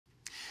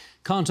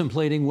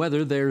Contemplating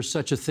whether there's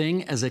such a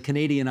thing as a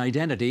Canadian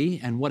identity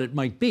and what it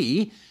might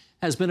be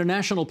has been a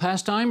national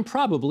pastime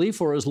probably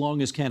for as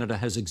long as Canada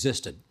has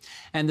existed.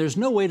 And there's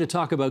no way to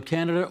talk about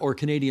Canada or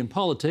Canadian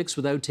politics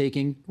without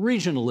taking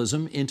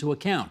regionalism into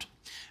account.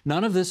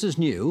 None of this is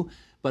new,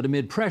 but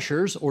amid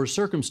pressures or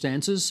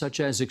circumstances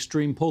such as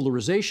extreme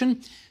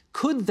polarization,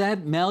 could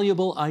that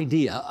malleable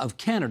idea of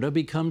Canada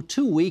become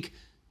too weak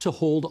to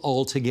hold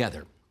all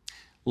together?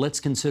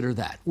 Let's consider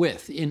that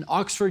with, in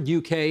Oxford,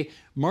 UK,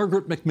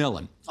 Margaret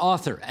MacMillan,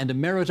 author and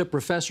emerita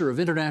professor of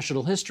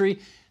international history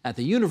at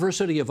the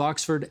University of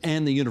Oxford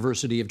and the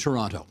University of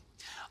Toronto.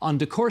 On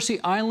De Courcey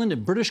Island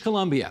in British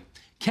Columbia,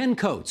 Ken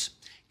Coates,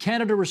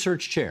 Canada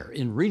Research Chair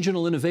in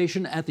Regional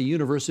Innovation at the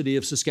University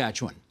of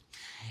Saskatchewan.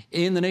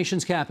 In the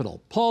nation's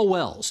capital, Paul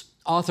Wells,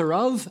 author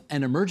of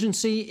An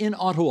Emergency in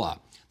Ottawa,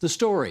 the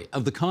story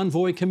of the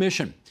Convoy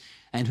Commission,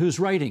 and whose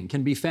writing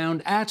can be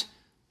found at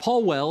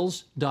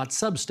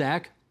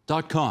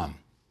paulwells.substack.com.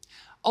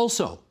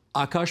 Also,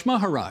 Akaash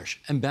Maharaj,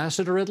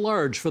 Ambassador at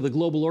Large for the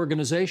Global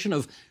Organization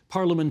of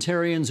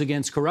Parliamentarians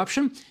Against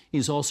Corruption.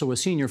 He's also a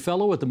Senior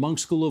Fellow at the Munk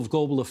School of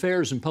Global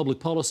Affairs and Public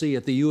Policy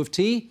at the U of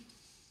T.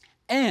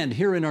 And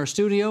here in our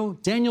studio,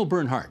 Daniel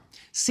Bernhard,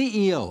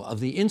 CEO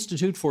of the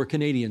Institute for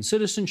Canadian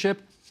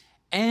Citizenship,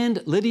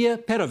 and Lydia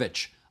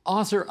Perovic,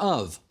 author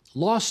of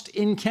Lost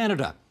in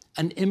Canada,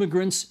 An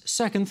Immigrant's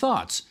Second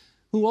Thoughts,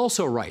 who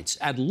also writes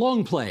at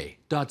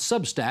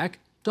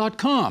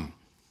longplay.substack.com.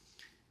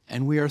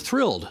 And we are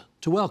thrilled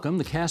to welcome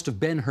the cast of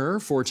Ben-Hur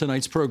for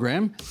tonight's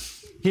program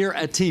here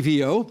at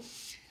TVO.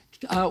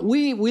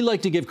 We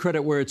like to give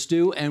credit where it's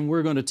due, and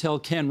we're going to tell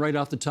Ken right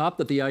off the top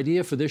that the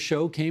idea for this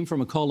show came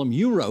from a column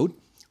you wrote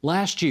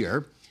last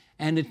year,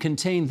 and it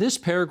contained this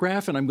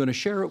paragraph, and I'm going to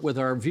share it with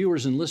our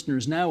viewers and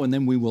listeners now, and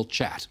then we will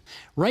chat.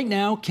 Right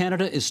now,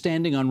 Canada is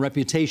standing on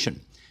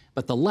reputation,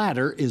 but the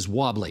ladder is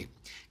wobbly.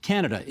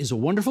 Canada is a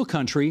wonderful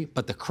country,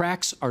 but the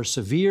cracks are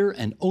severe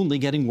and only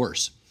getting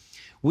worse.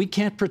 We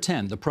can't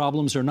pretend the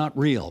problems are not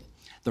real.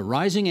 The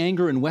rising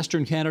anger in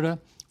Western Canada,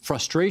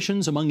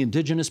 frustrations among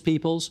Indigenous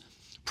peoples,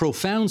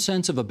 profound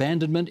sense of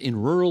abandonment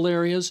in rural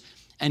areas,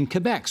 and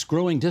Quebec's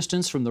growing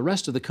distance from the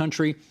rest of the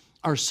country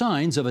are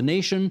signs of a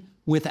nation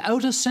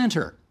without a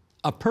centre,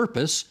 a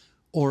purpose,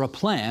 or a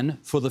plan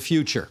for the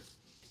future.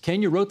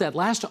 Ken, you wrote that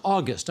last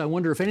August. I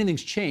wonder if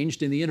anything's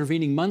changed in the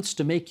intervening months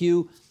to make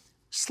you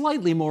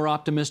slightly more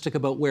optimistic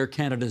about where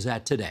Canada's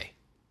at today.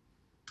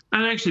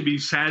 I'd actually be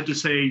sad to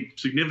say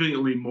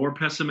significantly more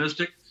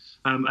pessimistic.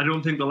 I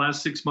don't think the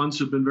last 6 months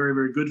have been very,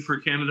 very good for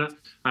Canada.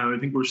 I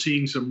think we're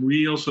seeing some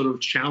real sort of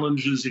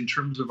challenges in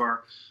terms of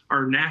our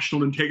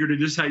national integrity.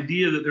 This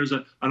idea that there's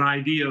an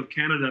idea of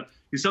Canada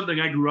is something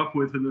I grew up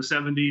with in the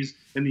 70s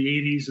and the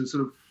 80s, and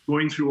sort of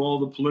going through all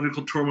the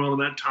political turmoil of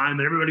that time,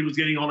 and everybody was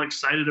getting all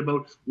excited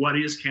about what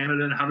is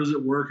Canada and how does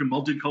it work, and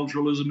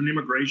multiculturalism and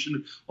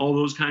immigration, all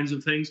those kinds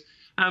of things.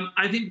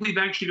 I think we've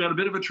actually got a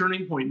bit of a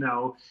turning point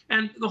now,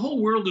 and the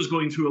whole world is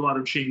going through a lot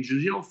of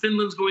changes. You know,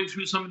 Finland's going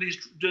through some of these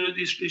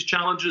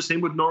challenges,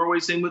 same with Norway,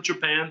 same with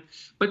Japan,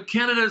 but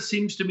Canada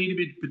seems to me to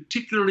be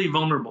particularly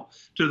vulnerable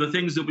to the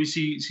things that we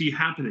see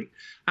happening.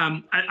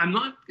 I'm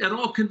not at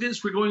all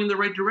convinced we're going in the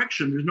right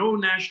direction. There's no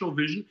national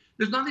vision.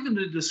 There's not even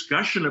a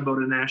discussion about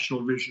a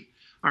national vision.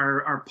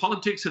 Our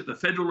politics at the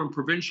federal and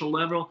provincial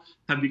level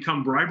have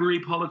become bribery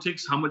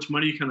politics. How much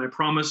money can I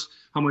promise?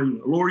 How much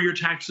lower your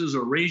taxes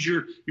or raise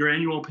your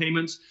annual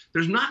payments?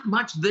 There's not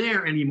much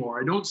there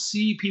anymore. I don't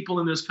see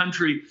people in this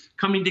country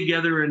coming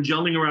together and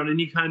gelling around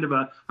any kind of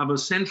a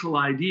central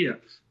idea.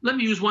 Let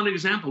me use one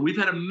example. We've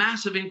had a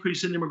massive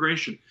increase in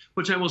immigration,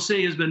 which I will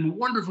say has been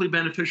wonderfully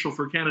beneficial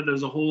for Canada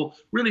as a whole,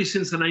 really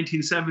since the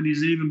 1970s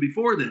and even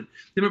before then.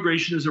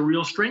 Immigration is a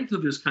real strength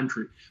of this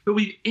country, but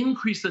we've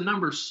increased the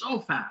numbers so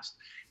fast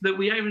that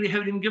we haven't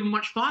even given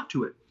much thought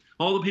to it.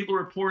 All the people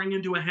are pouring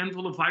into a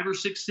handful of 5 or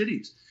 6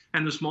 cities,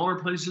 and the smaller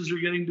places are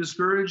getting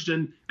discouraged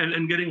and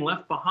getting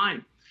left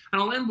behind.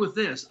 And I'll end with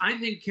this. I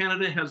think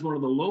Canada has one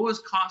of the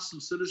lowest costs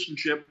of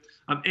citizenship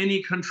of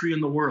any country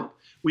in the world.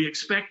 We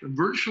expect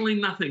virtually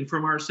nothing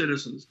from our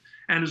citizens.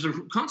 And as a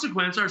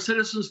consequence, our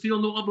citizens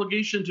feel no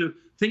obligation to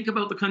think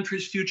about the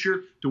country's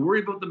future, to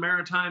worry about the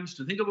Maritimes,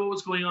 to think about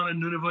what's going on in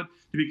Nunavut,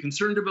 to be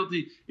concerned about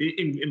the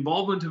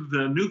involvement of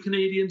the new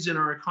Canadians in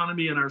our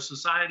economy and our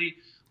society.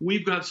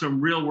 We've got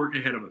some real work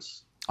ahead of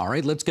us. All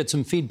right, let's get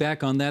some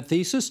feedback on that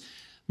thesis.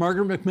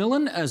 Margaret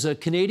MacMillan, as a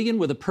Canadian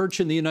with a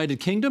perch in the United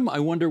Kingdom, I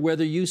wonder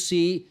whether you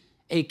see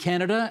a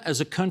Canada as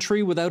a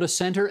country without a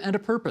centre and a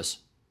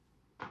purpose.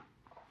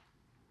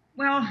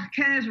 Well,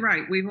 Ken is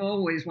right. We've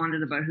always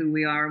wondered about who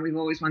we are, and we've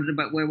always wondered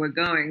about where we're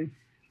going.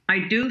 I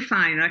do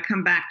find, I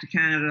come back to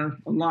Canada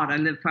a lot. I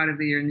live part of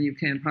the year in the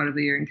UK and part of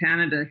the year in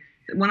Canada.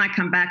 When I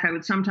come back, I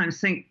would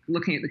sometimes think,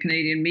 looking at the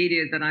Canadian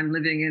media, that I'm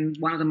living in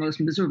one of the most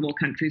miserable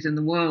countries in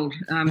the world.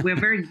 We're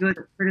very good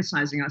at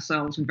criticizing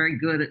ourselves and very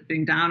good at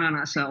being down on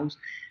ourselves.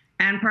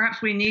 And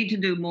perhaps we need to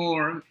do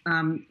more.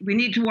 We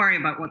need to worry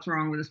about what's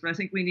wrong with us, but I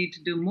think we need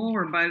to do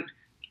more about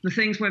the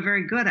things we're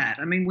very good at.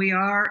 I mean, we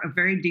are a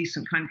very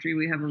decent country.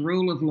 We have a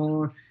rule of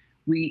law.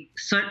 We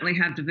certainly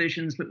have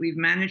divisions, but we've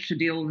managed to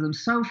deal with them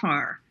so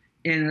far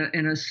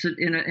in a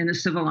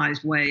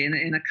civilized way,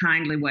 in a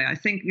kindly way. I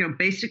think,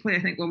 basically, I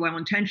think we're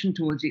well-intentioned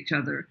towards each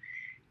other.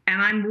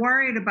 And I'm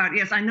worried about,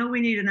 yes, I know we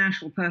need a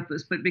national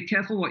purpose, but be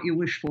careful what you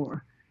wish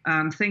for.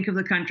 Think of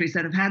the countries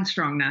that have had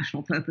strong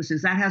national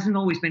purposes. That hasn't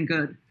always been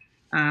good.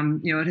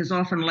 It has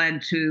often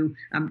led to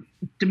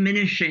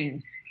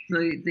diminishing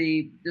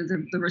the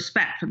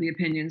respect for the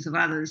opinions of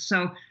others.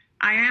 So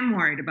I am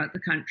worried about the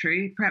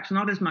country, perhaps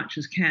not as much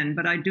as Ken,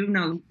 but I do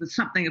know that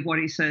something of what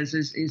he says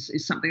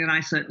is something that I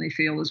certainly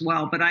feel as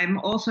well. But I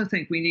also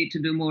think we need to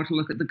do more to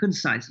look at the good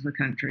sides of the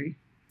country.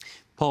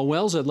 Paul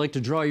Wells, I'd like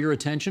to draw your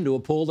attention to a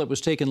poll that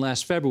was taken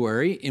last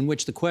February in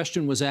which the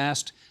question was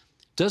asked,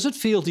 does it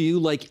feel to you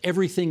like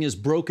everything is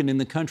broken in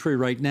the country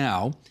right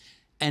now?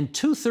 And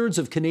 2/3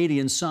 of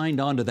Canadians signed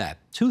on to that.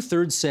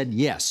 2/3 said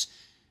yes.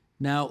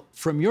 Now,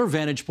 from your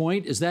vantage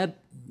point, is that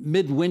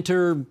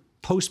midwinter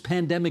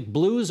post-pandemic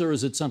blues, or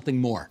is it something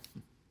more?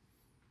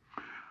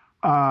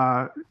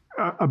 A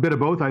bit of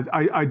both.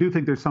 I do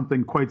think there's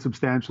something quite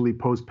substantially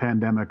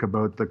post-pandemic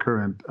about the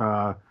current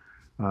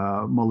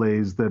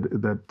malaise that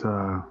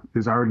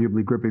is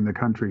arguably gripping the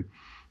country.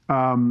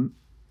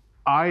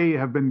 I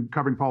have been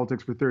covering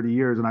politics for 30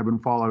 years, and I've been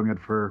following it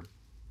for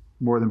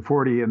more than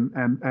 40.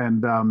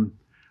 And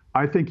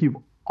I think you've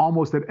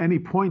almost at any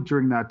point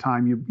during that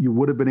time, you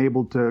would have been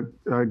able to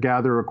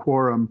gather a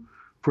quorum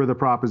for the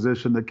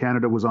proposition that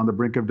Canada was on the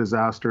brink of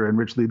disaster and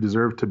richly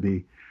deserved to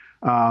be.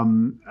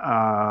 When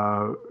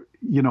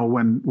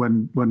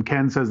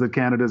Ken says that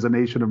Canada is a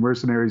nation of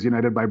mercenaries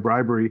united by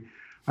bribery,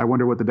 I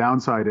wonder what the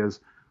downside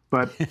is.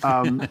 But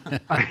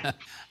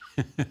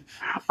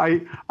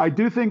I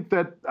do think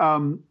that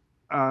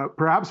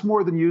perhaps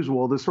more than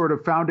usual, the sort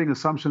of founding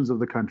assumptions of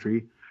the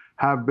country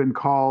have been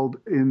called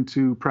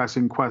into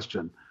pressing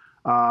question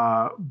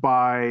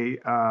by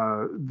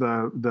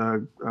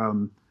the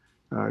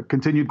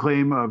continued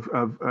claim of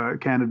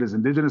Canada's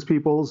Indigenous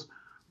peoples,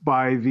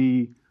 by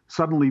the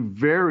suddenly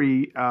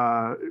very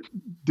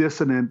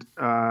dissonant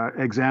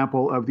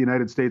example of the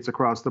United States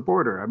across the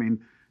border. I mean,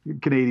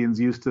 Canadians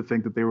used to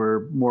think that they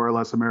were more or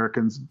less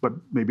Americans, but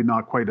maybe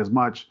not quite as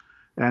much.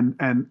 And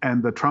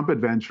the Trump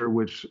adventure,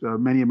 which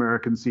many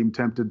Americans seem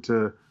tempted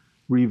to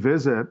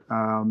revisit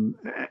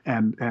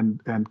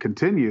and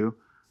continue,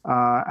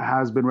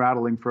 has been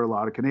rattling for a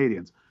lot of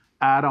Canadians.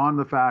 Add on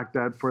the fact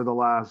that for the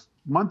last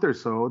month or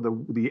so,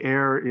 the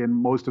air in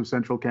most of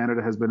central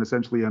Canada has been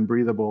essentially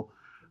unbreathable.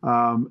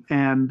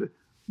 And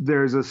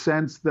there's a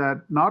sense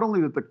that not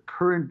only that the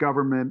current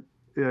government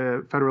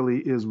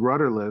federally is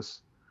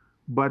rudderless,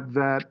 but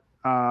that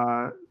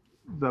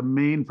the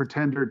main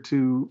pretender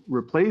to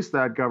replace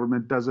that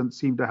government doesn't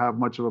seem to have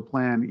much of a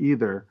plan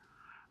either.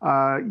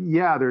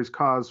 Yeah, there's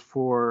cause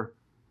for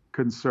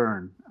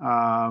concern.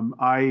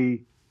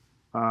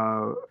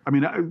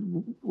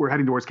 We're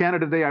heading towards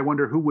Canada Day. I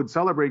wonder who would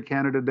celebrate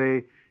Canada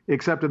Day,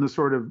 except in the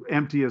sort of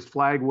emptiest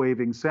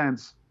flag-waving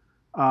sense.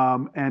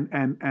 And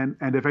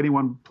if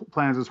anyone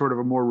plans a sort of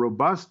a more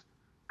robust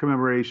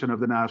commemoration of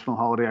the national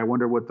holiday, I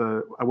wonder what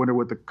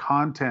the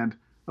content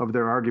of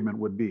their argument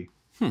would be.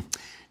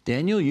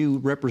 Daniel, you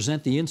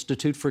represent the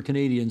Institute for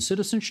Canadian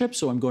Citizenship,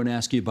 so I'm going to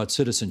ask you about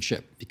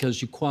citizenship,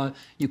 because you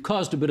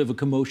caused a bit of a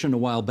commotion a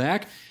while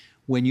back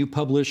when you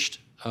published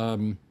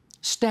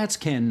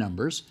StatsCan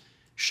numbers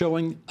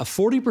showing a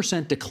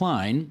 40%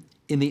 decline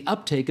in the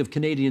uptake of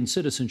Canadian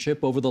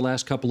citizenship over the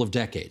last couple of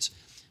decades.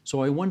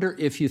 So I wonder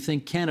if you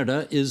think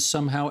Canada is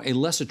somehow a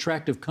less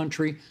attractive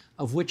country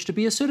of which to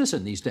be a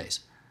citizen these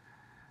days.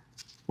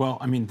 Well,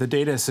 I mean, the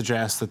data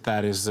suggests that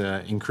that is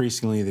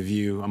increasingly the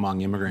view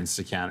among immigrants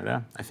to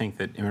Canada. I think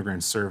that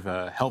immigrants serve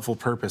a helpful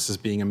purpose as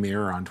being a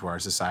mirror onto our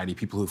society,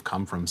 people who've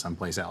come from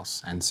someplace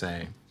else, and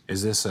say,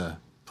 is this a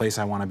place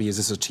I want to be? Is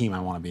this a team I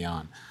want to be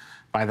on?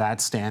 By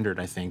that standard,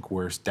 I think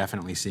we're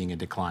definitely seeing a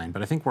decline.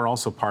 But I think we're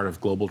also part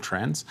of global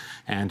trends.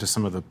 And to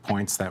some of the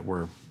points that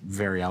were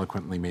very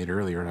eloquently made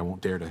earlier, and I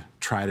won't dare to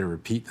try to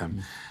repeat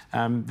them,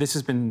 this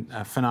has been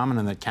a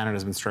phenomenon that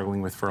Canada's been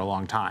struggling with for a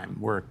long time.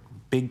 We're a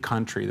big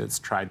country that's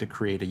tried to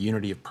create a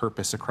unity of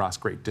purpose across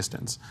great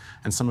distance.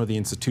 And some of the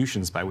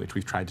institutions by which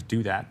we've tried to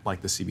do that,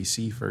 like the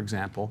CBC, for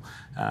example,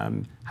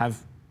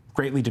 have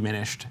greatly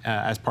diminished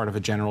as part of a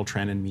general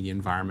trend in media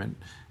environment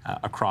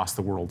across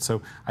the world.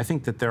 So I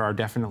think that there are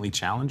definitely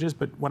challenges,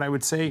 but what I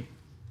would say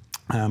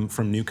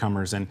from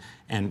newcomers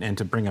and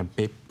to bring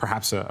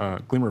perhaps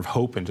a glimmer of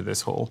hope into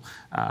this whole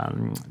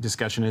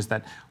discussion is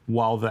that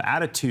while the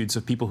attitudes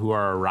of people who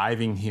are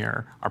arriving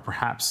here are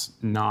perhaps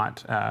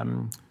not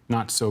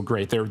so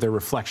great, their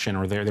reflection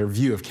or their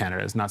view of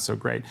Canada is not so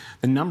great,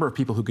 the number of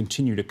people who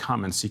continue to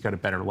come and seek out a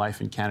better life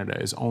in Canada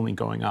is only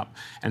going up.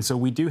 And so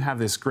we do have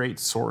this great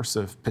source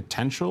of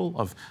potential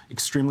of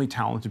extremely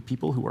talented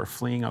people who are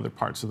fleeing other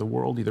parts of the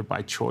world, either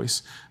by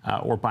choice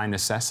or by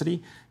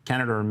necessity.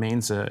 Canada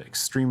remains an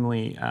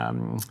extremely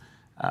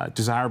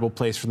desirable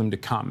place for them to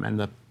come, and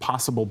the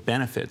possible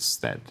benefits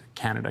that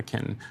Canada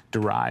can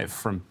derive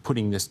from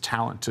putting this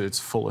talent to its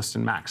fullest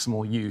and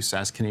maximal use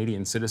as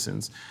Canadian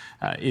citizens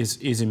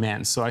is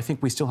immense. So I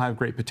think we still have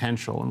great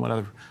potential, and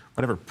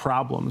whatever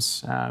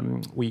problems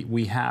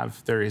we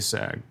have, there is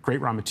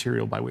great raw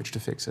material by which to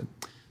fix it.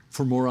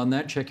 For more on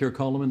that, check your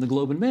column in the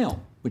Globe and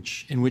Mail,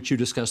 in which you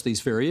discuss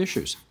these very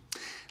issues.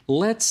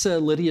 Let's,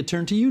 Lydia,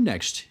 turn to you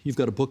next. You've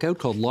got a book out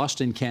called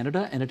Lost in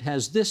Canada, and it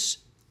has this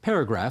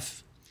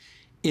paragraph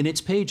in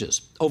its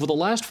pages. Over the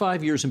last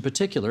 5 years in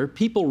particular,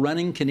 people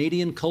running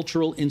Canadian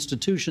cultural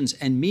institutions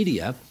and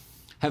media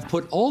have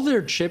put all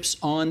their chips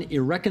on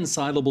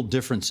irreconcilable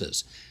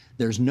differences.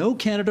 There's no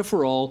Canada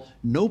for all,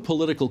 no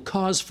political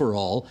cause for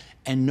all,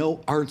 and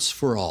no arts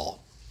for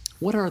all.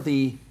 What are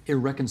the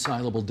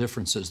irreconcilable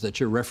differences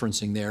that you're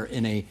referencing there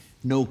in a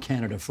no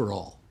Canada for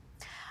all?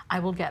 I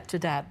will get to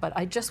that, but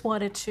I just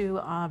wanted to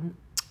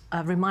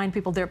remind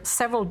people there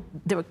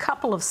are a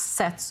couple of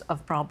sets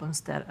of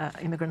problems that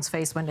immigrants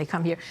face when they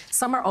come here.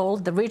 Some are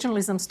old. The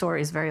regionalism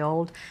story is very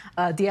old.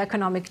 The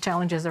economic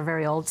challenges are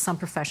very old. Some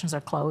professions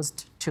are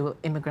closed to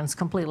immigrants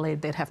completely.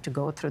 They'd have to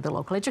go through the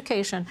local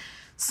education.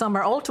 Some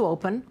are all too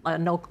open.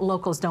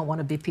 Locals don't want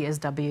to be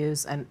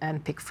PSWs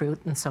and pick fruit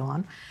and so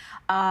on.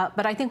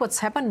 But I think what's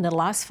happened in the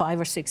last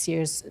 5 or 6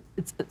 years,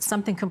 it's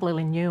something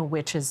completely new,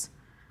 which is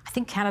I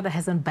think Canada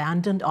has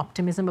abandoned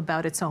optimism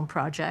about its own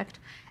project.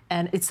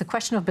 And it's the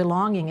question of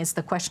belonging, it's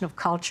the question of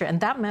culture, and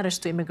that matters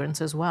to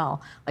immigrants as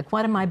well. Like,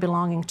 what am I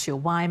belonging to?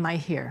 Why am I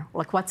here?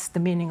 Like, what's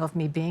the meaning of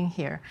me being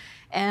here?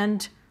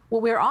 And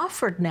what we're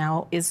offered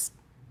now is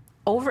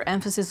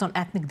overemphasis on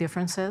ethnic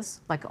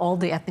differences, like all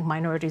the ethnic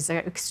minorities,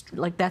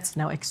 that's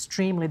now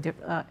extremely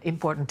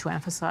important to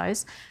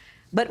emphasize.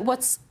 But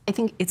I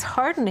think it's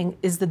hardening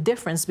is the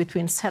difference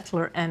between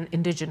settler and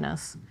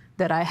Indigenous,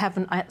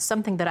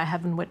 something that I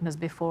haven't witnessed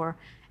before.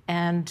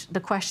 And the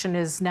question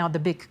is now, the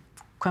big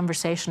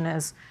conversation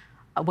is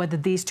whether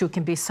these two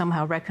can be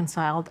somehow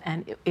reconciled,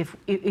 and if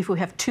we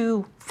have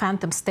two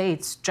phantom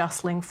states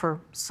jostling for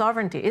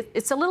sovereignty.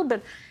 It's a little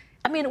bit,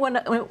 I mean,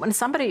 when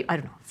somebody, I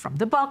don't know, from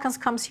the Balkans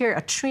comes here,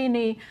 a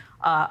Trini,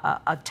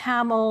 a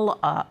Tamil,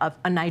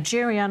 a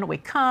Nigerian, we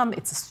come,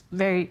 it's a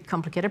very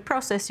complicated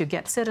process, you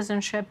get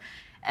citizenship,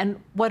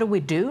 and what do we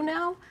do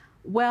now?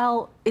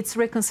 Well, it's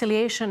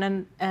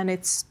reconciliation and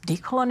it's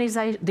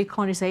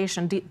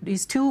decolonization,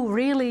 these two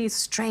really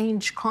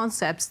strange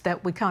concepts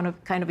that we kind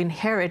of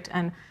inherit,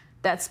 and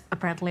that's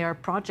apparently our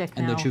project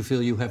now. And that you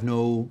feel you have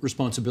no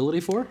responsibility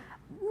for?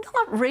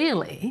 Not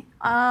really.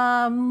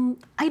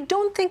 I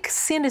don't think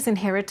sin is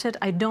inherited.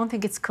 I don't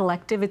think it's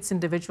collective, it's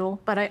individual.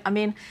 But I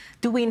mean,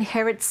 do we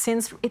inherit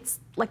sins? It's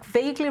like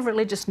vaguely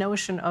religious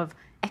notion of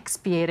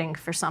expiating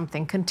for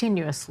something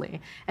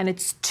continuously. And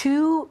it's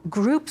two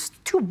groups,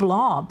 two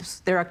blobs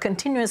that are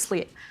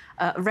continuously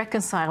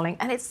reconciling.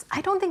 And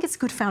I don't think it's a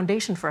good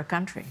foundation for a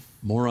country.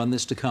 More on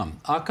this to come.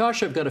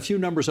 Akaash, I've got a few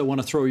numbers I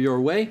want to throw your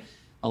way.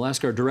 I'll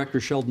ask our director,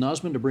 Sheldon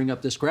Osmond, to bring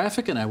up this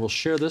graphic, and I will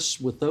share this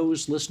with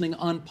those listening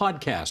on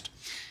podcast.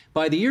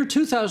 By the year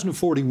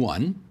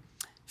 2041,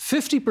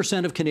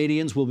 50% of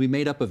Canadians will be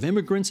made up of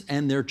immigrants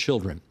and their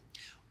children.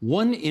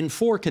 1 in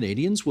 4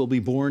 Canadians will be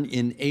born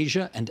in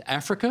Asia and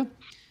Africa.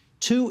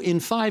 2 in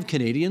 5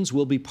 Canadians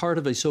will be part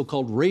of a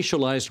so-called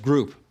racialized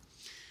group.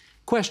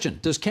 Question: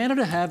 does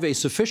Canada have a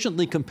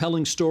sufficiently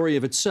compelling story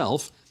of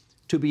itself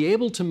to be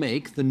able to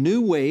make the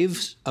new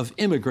waves of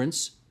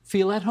immigrants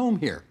feel at home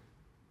here?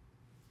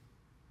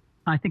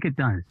 I think it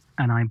does,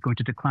 and I'm going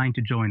to decline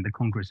to join the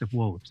Congress of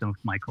Woe of some of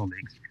my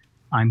colleagues.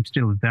 I'm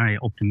still very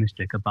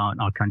optimistic about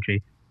our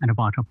country and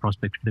about our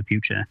prospects for the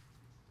future.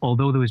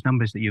 Although those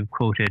numbers that you've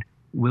quoted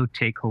will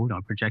take hold,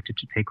 are projected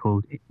to take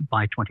hold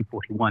by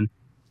 2041,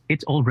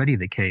 it's already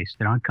the case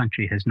that our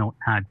country has not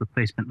had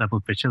replacement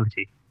level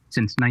fertility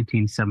since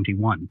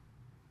 1971.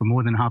 For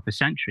more than half a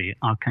century,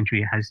 our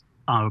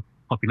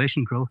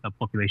population growth, our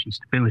population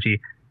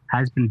stability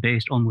has been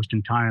based almost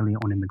entirely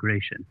on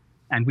immigration.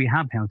 And we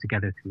have held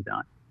together through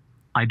that.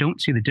 I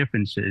don't see the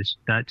differences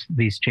that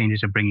these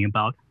changes are bringing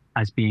about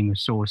as being a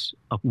source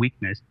of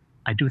weakness.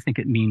 I do think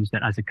it means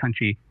that as a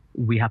country,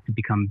 we have to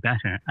become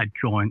better at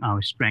drawing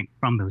our strength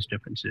from those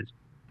differences.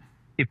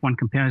 If one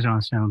compares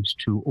ourselves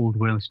to old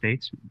world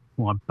states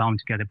who are bound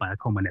together by a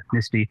common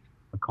ethnicity,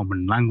 a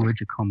common language,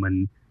 a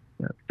common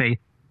faith,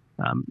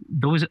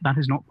 that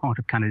is not part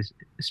of Canada's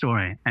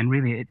story. And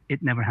really,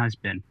 it never has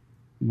been.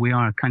 We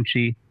are a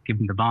country,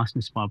 given the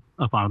vastness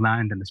of our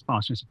land and the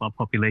sparseness of our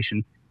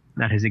population,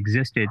 that has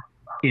existed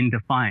in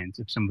defiance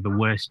of some of the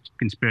worst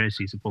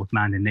conspiracies of both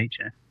man and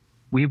nature.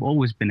 We've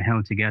always been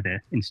held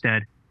together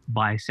instead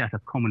by a set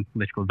of common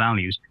political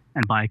values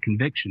and by a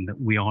conviction that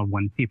we are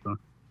one people.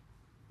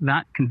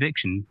 That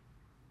conviction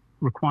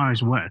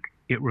requires work.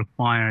 It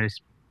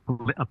requires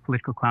a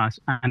political class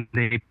and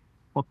a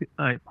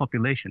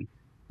population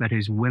that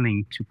is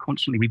willing to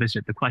constantly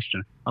revisit the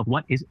question of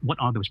what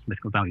are those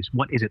political values?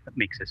 What is it that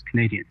makes us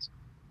Canadians?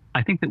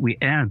 I think that we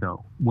err,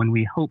 though, when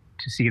we hope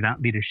to see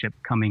that leadership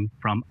coming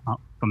from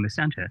the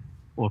centre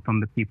or from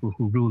the people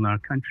who rule our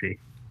country.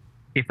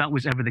 If that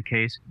was ever the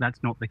case,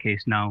 that's not the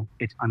case now.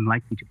 It's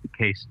unlikely to be the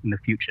case in the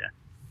future.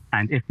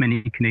 And if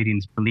many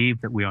Canadians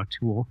believe that we are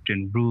too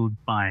often ruled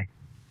by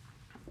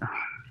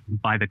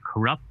the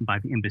corrupt, by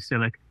the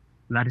imbecilic,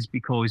 that is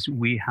because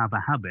we have a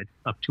habit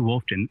of too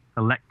often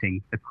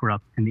electing the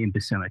corrupt and the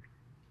imbecilic.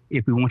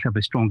 If we want to have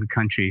a stronger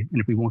country, and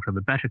if we want to have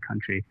a better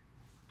country,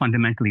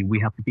 fundamentally, we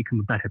have to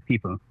become a better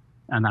people.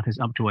 And that is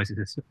up to us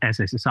as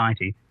a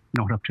society,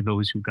 not up to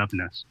those who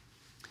govern us.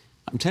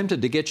 I'm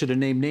tempted to get you to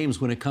name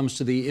names when it comes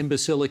to the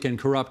imbecilic and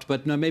corrupt,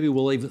 but no, maybe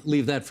we'll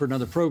leave that for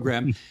another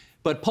program.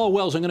 But Paul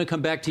Wells, I'm going to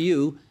come back to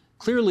you.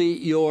 Clearly,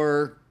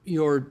 your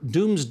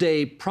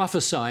doomsday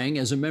prophesying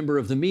as a member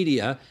of the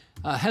media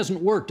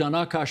hasn't worked on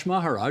Akaash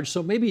Maharaj,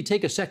 so maybe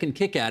take a second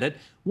kick at it.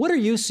 What are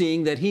you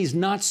seeing that he's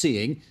not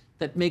seeing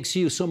that makes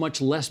you so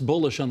much less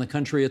bullish on the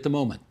country at the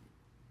moment?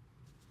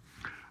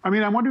 I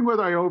mean, I'm wondering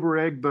whether I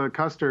over-egged the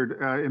custard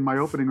in my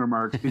opening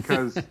remarks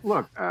because,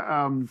 look,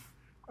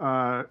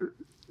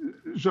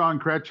 Jean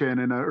Chrétien in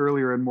an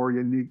earlier and more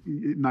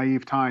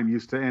naive time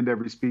used to end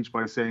every speech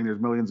by saying there's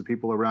millions of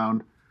people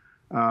around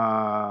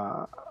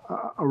the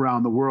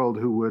world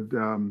who would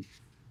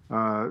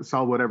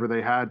sell whatever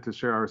they had to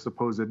share our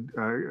supposed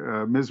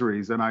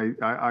miseries. And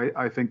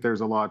I think there's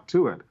a lot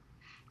to it.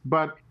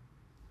 But,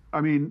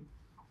 I mean,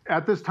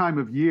 at this time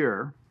of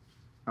year,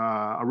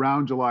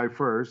 around July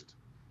 1st,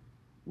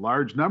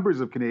 large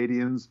numbers of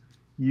Canadians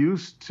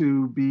used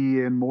to be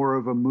in more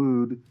of a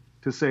mood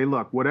to say,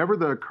 look, whatever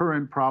the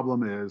current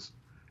problem is,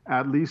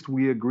 at least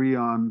we agree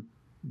on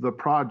the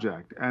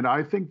project. And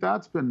I think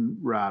that's been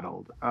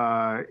rattled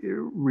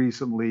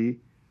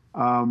recently,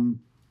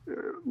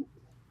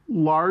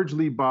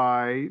 largely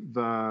by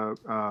the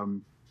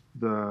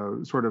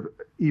sort of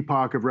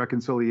epoch of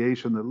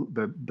reconciliation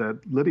that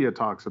Lydia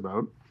talks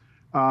about,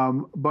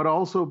 but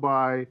also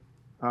by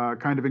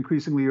kind of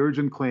increasingly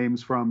urgent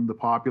claims from the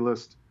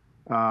populist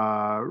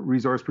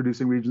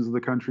resource-producing regions of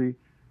the country,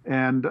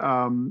 and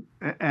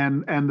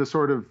the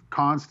sort of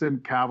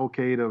constant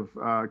cavalcade of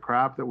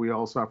crap that we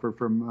all suffer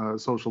from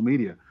social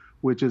media,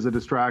 which is a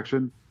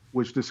distraction,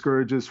 which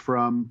discourages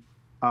from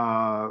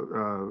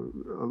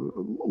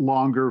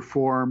longer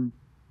form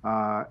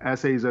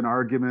essays and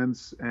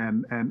arguments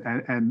and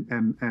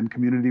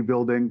community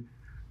building.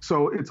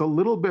 So it's a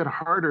little bit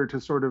harder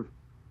to sort of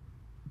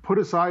put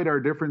aside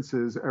our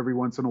differences every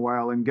once in a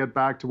while and get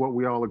back to what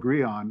we all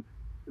agree on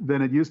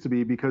than it used to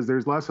be, because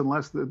there's less and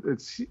less that there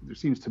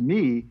seems to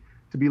me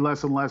to be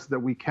less and less that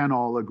we can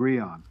all agree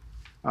on.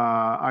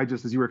 I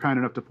just, as you were kind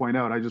enough to point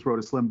out, I just wrote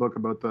a slim book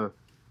about the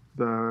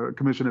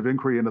Commission of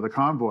Inquiry into the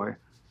Convoy.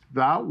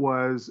 That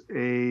was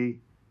the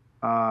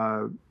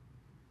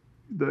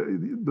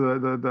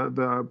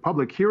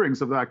public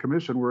hearings of that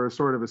commission were a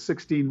sort of a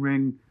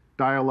 16-ring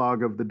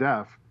dialogue of the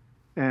deaf,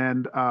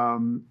 and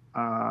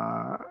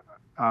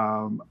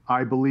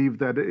I believe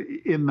that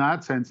in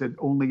that sense, it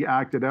only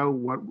acted out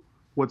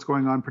what's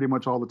going on pretty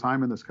much all the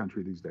time in this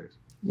country these days.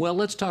 Well,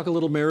 let's talk a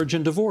little marriage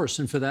and divorce.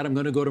 And for that, I'm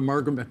going to go to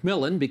Margaret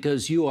MacMillan,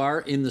 because you are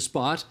in the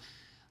spot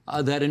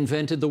that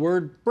invented the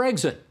word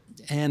Brexit.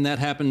 And that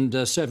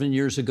happened 7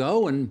 years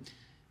ago, and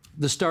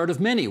the start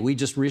of many. We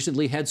just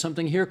recently had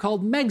something here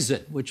called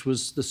Megxit, which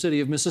was the city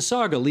of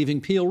Mississauga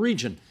leaving Peel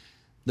region.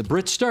 The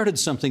Brits started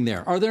something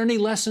there. Are there any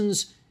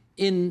lessons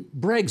in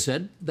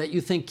Brexit that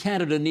you think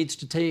Canada needs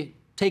to take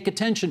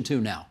attention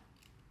to now?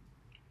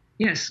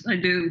 Yes, I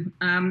do.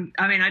 I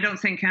mean, I don't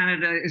think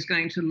Canada is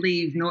going to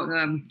leave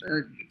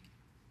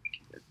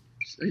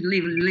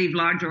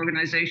large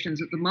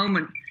organizations at the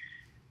moment.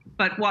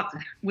 But what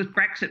with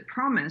Brexit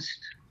promised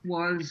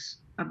was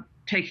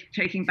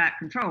taking back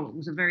control. It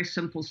was a very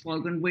simple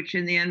slogan, which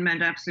in the end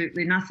meant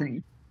absolutely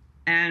nothing.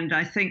 And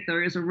I think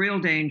there is a real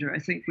danger. I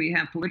think we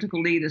have political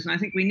leaders, and I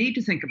think we need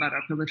to think about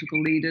our political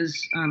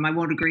leaders. I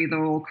won't agree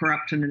they're all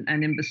corrupt and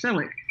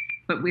imbecilic,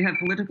 but we have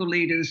political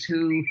leaders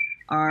who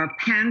are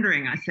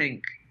pandering, I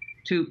think,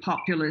 to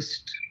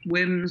populist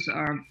whims,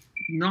 are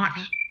not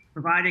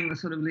providing the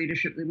sort of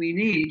leadership that we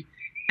need.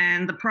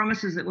 And the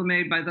promises that were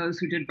made by those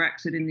who did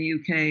Brexit in the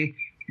UK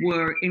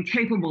were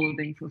incapable of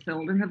being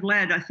fulfilled, and have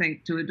led, I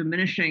think, to a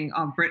diminishing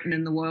of Britain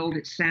in the world,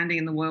 its standing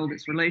in the world,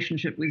 its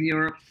relationship with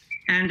Europe,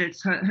 and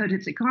it's hurt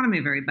its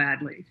economy very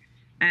badly.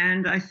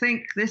 And I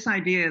think this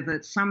idea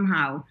that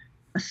somehow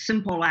a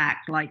simple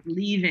act like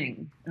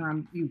leaving,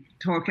 you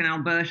talk in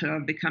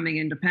Alberta, becoming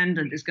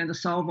independent, is going to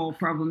solve all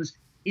problems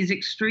is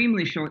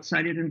extremely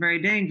short-sighted and very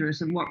dangerous.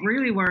 And what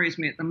really worries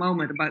me at the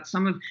moment about it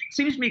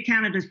seems to me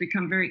Canada's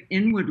become very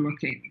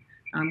inward-looking.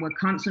 We're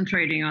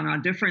concentrating on our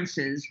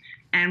differences,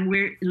 and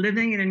we're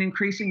living in an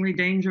increasingly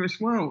dangerous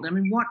world. I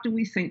mean, what do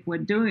we think we're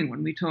doing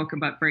when we talk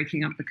about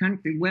breaking up the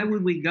country? Where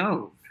would we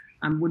go?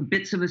 Would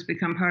bits of us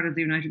become part of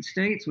the United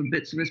States? Would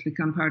bits of us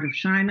become part of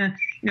China?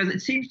 You know,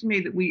 it seems to me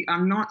that we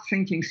are not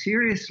thinking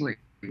seriously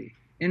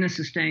in a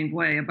sustained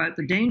way about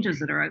the dangers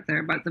that are out there,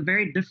 about the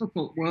very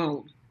difficult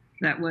world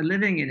that we're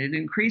living in, an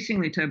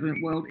increasingly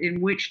turbulent world in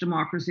which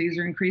democracies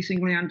are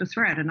increasingly under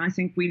threat. And I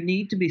think we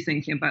need to be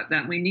thinking about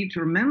that. We need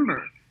to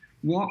remember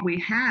what we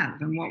have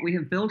and what we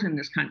have built in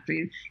this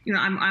country. You know,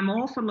 I'm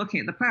all for looking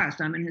at the past.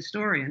 I'm an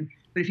historian,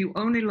 But if you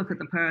only look at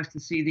the past to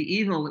see the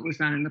evil that was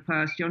done in the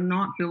past, you're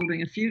not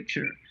building a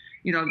future.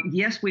 You know,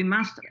 yes, we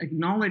must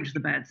acknowledge the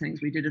bad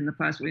things we did in the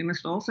past, but we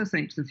must also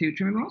think to the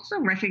future. And we also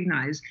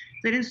recognize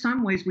that in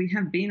some ways we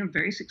have been a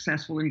very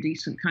successful and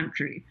decent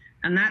country.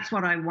 And that's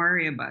what I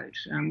worry about.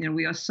 You know,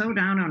 we are so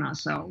down on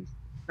ourselves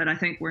that I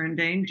think we're in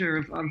danger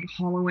of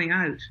hollowing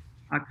out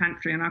our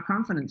country and our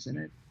confidence in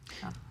it.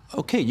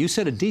 Okay, you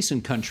said a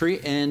decent country,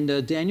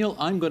 and Daniel,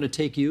 I'm going to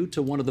take you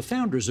to one of the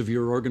founders of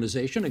your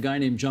organization, a guy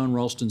named John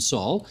Ralston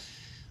Saul,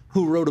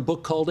 who wrote a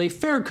book called A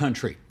Fair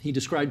Country. He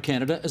described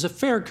Canada as a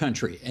fair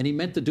country, and he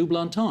meant the double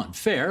entendre.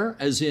 Fair,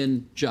 as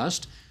in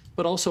just,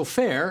 but also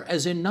fair,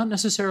 as in not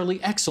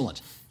necessarily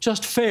excellent,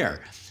 just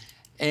fair.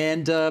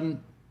 And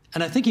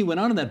I think he went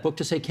on in that book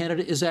to say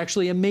Canada is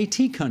actually a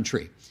Métis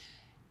country.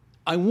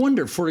 I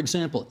wonder, for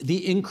example,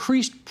 the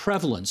increased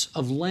prevalence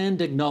of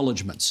land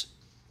acknowledgements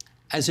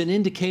as an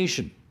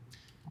indication,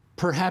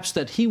 perhaps,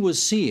 that he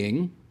was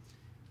seeing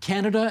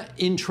Canada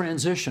in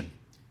transition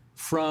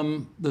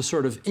from the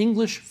sort of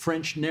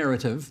English-French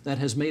narrative that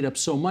has made up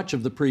so much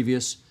of the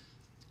previous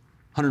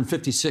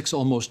 156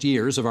 almost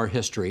years of our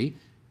history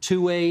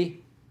to a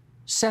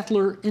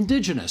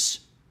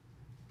settler-indigenous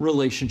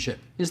relationship.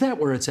 Is that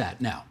where it's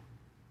at now?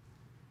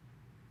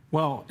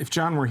 Well, if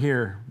John were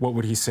here, what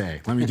would he say?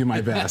 Let me do my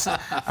best.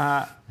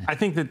 I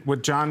think that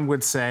what John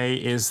would say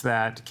is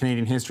that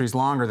Canadian history is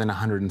longer than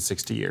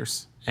 160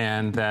 years,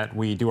 and that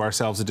we do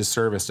ourselves a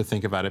disservice to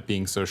think about it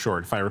being so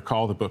short. If I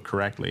recall the book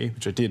correctly,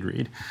 which I did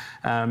read,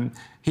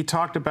 he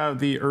talked about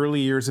the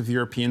early years of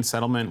European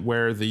settlement,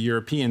 where the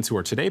Europeans, who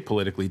are today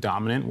politically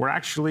dominant, were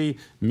actually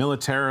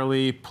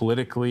militarily,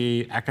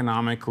 politically,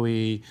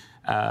 economically,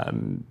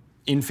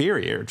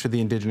 inferior to the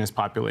Indigenous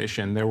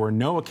population. There were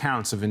no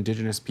accounts of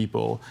Indigenous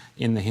people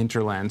in the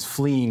hinterlands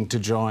fleeing to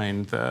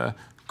join the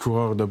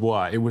coureurs de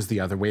bois. It was the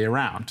other way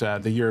around.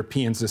 The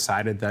Europeans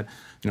decided that,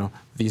 you know,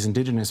 these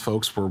Indigenous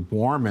folks were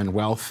warm and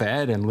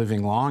well-fed and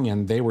living long,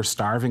 and they were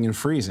starving and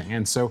freezing.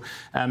 And so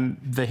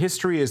the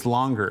history is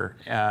longer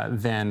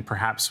than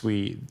perhaps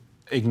we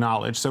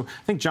acknowledge. So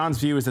I think John's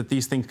view is that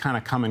these things kind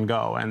of come and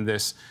go, and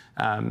this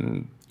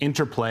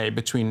interplay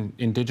between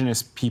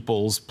Indigenous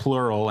peoples,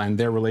 plural, and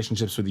their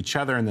relationships with each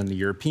other, and then the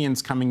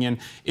Europeans coming in.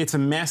 It's a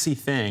messy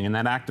thing, and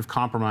that act of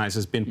compromise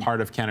has been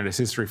part of Canada's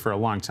history for a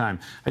long time.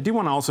 I do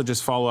want to also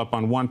just follow up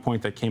on one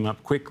point that came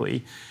up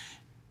quickly.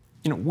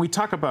 You know, we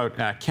talk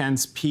about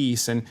Ken's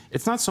piece, and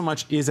it's not so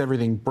much is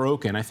everything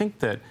broken. I think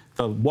that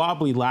the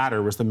wobbly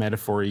ladder was the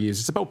metaphor he used.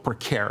 It's about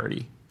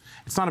precarity.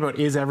 It's not about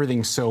is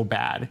everything so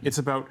bad. It's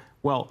about,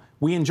 well,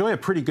 we enjoy a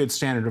pretty good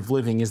standard of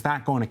living. Is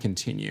that going to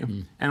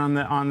continue? And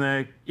on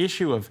the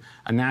issue of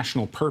a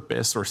national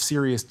purpose or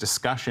serious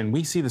discussion,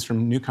 we see this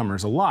from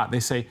newcomers a lot. They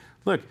say,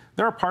 look,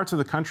 there are parts of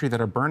the country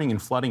that are burning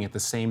and flooding at the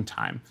same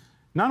time.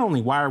 Not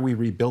only why are we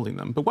rebuilding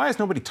them, but why is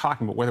nobody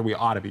talking about whether we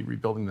ought to be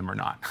rebuilding them or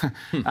not?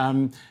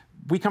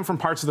 We come from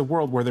parts of the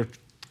world where they're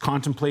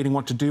contemplating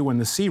what to do when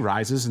the sea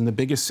rises and the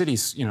biggest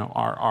cities, you know,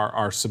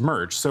 are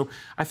submerged. So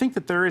I think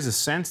that there is a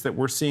sense that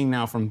we're seeing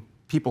now from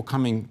people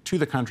coming to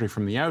the country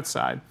from the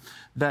outside,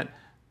 that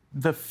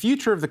the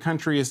future of the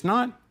country is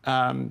not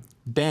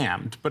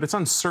damned, but it's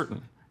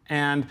uncertain.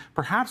 And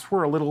perhaps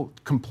we're a little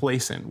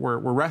complacent. We're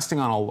resting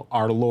on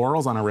our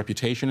laurels, on our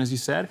reputation, as you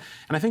said.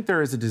 And I think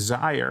there is a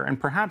desire and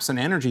perhaps an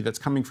energy that's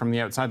coming from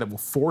the outside that will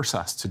force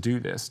us to do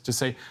this, to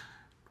say,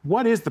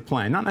 what is the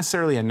plan? Not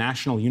necessarily a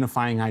national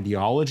unifying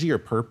ideology or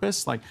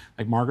purpose, like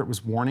Margaret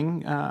was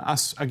warning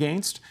us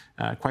against,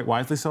 quite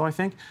wisely so, I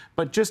think,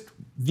 but just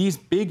these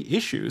big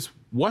issues.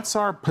 What's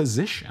our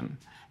position?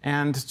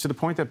 And to the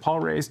point that Paul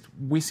raised,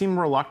 we seem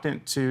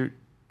reluctant to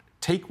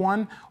take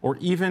one or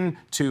even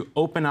to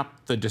open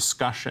up the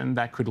discussion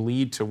that could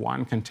lead to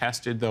one,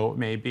 contested though it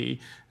may be.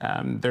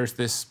 There's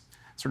this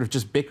sort of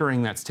just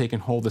bickering that's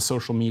taken hold of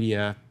social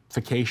media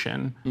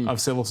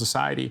of civil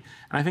society.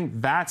 And I think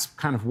that's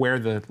kind of where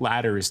the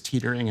ladder is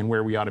teetering and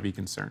where we ought to be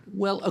concerned.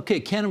 Well, okay,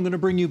 Ken, I'm going to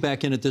bring you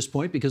back in at this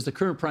point because the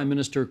current Prime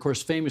Minister, of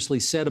course, famously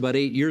said about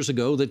 8 years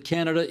ago that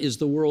Canada is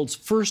the world's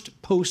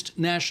first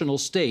post-national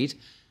state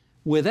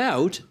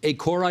without a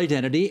core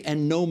identity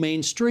and no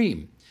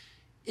mainstream.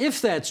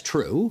 If that's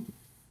true,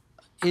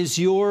 is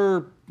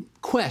your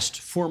quest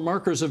for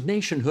markers of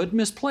nationhood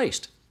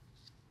misplaced?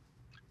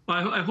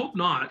 Well, I hope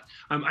not.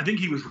 I think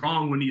he was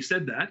wrong when he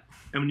said that.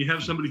 And when you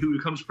have somebody who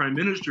becomes prime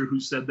minister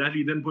who said that,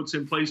 he then puts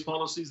in place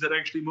policies that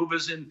actually move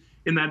us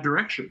in that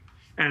direction.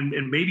 And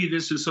maybe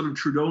this is sort of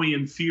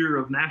Trudeauian fear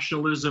of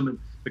nationalism and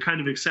the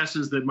kind of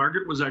excesses that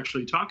Margaret was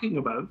actually talking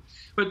about.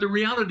 But the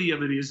reality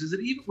of it is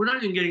that we're not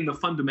even getting the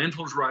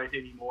fundamentals right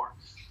anymore.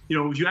 You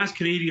know, if you ask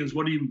Canadians,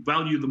 what do you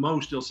value the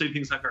most? They'll say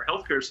things like our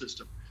healthcare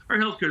system. Our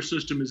healthcare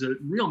system is a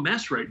real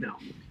mess right now.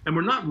 And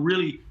we're not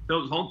really, the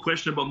whole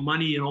question about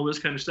money and all this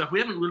kind of stuff, we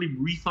haven't really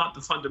rethought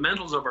the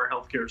fundamentals of our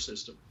healthcare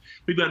system.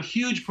 We've got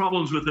huge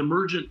problems with the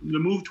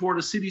move toward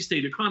a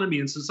city-state economy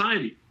and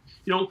society.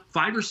 You know,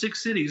 5 or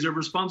 6 cities are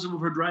responsible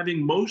for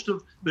driving most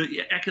of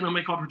the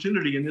economic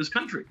opportunity in this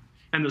country.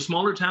 And the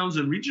smaller towns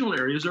and regional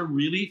areas are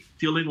really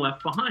feeling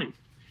left behind.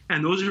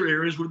 And those are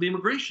areas where the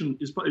immigration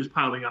is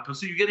piling up. And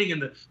so you're getting in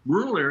the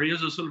rural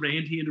areas a sort of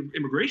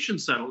anti-immigration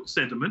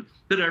sentiment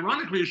that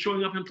ironically is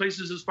showing up in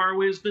places as far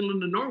away as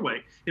Finland and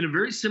Norway in a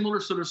very similar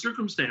sort of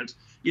circumstance.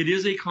 It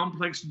is a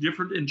complex,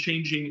 different, and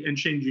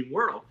changing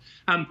world.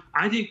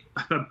 I think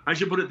I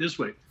should put it this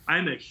way.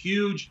 I'm a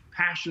huge,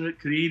 passionate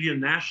Canadian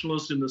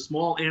nationalist in the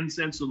small n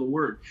sense of the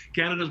word.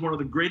 Canada is one of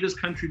the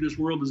greatest countries this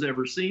world has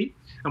ever seen,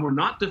 and we're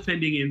not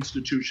defending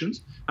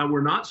institutions, and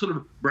we're not sort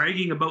of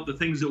bragging about the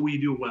things that we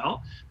do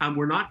well, and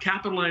we're not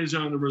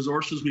capitalizing on the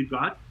resources we've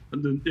got.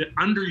 The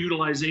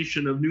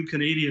underutilization of new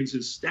Canadians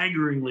is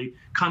staggeringly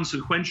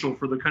consequential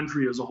for the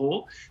country as a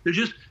whole. There's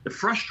just the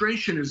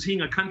frustration of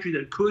seeing a country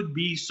that could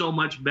be so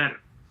much better.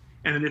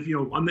 And if,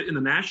 in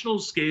the national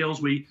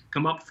scales, we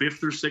come up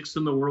 5th or 6th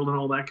in the world and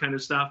all that kind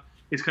of stuff,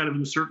 it's kind of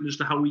uncertain as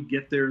to how we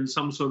get there in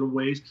some sort of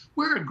ways.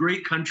 We're a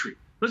great country.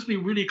 Let's be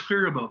really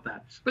clear about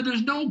that. But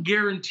there's no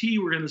guarantee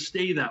we're going to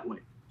stay that way.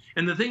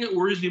 And the thing that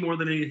worries me more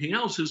than anything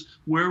else is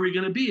where are we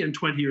going to be in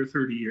 20 or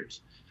 30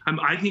 years?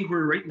 I think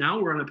right now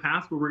we're on a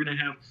path where we're going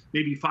to have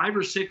maybe 5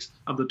 or 6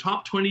 of the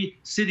top 20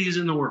 cities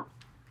in the world.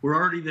 We're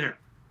already there,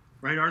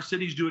 right? Our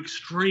cities do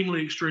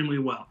extremely, extremely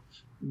well.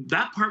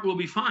 That part will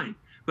be fine.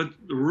 But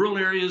the rural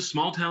areas,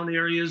 small town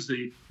areas,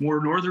 the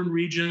more northern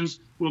regions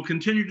will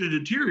continue to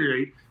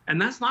deteriorate. And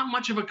that's not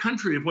much of a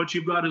country if what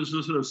you've got is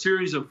a sort of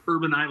series of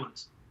urban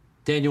islands.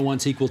 Daniel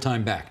wants equal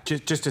time back.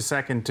 Just a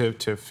second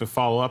to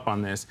follow up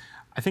on this.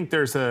 I think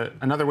there's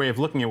another way of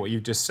looking at what you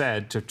just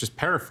said. To just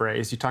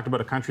paraphrase, you talked about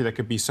a country that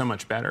could be so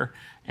much better.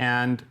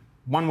 And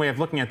one way of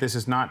looking at this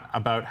is not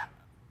about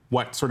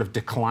what sort of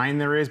decline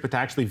there is, but to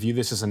actually view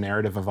this as a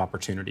narrative of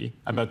opportunity,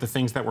 about the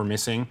things that we're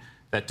missing,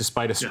 that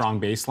despite a strong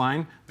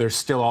baseline, there's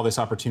still all this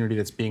opportunity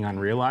that's being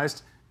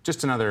unrealized.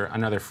 Just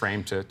another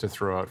frame to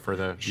throw out for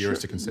the viewers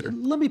to consider.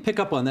 Let me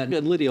pick up on that.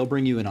 Lydia, I'll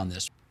bring you in on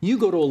this. You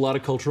go to a lot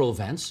of cultural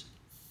events.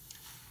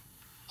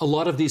 A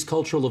lot of these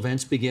cultural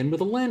events begin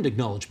with a land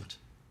acknowledgement.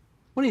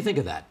 What do you think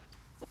of that?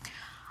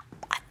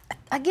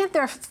 Again,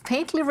 they're a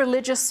faintly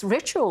religious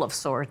ritual of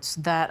sorts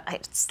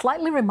that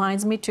slightly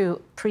reminds me to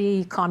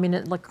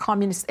pre-communist, like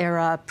communist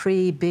era,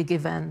 pre-big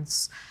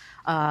events,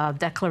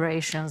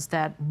 declarations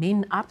that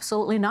mean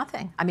absolutely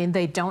nothing. I mean,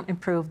 they don't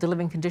improve the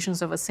living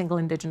conditions of a single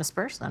Indigenous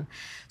person.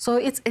 So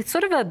it's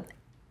sort of an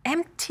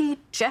empty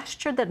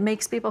gesture that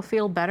makes people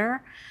feel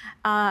better.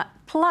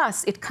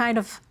 Plus, it kind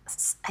of,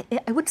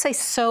 I would say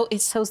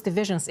it sows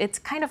divisions.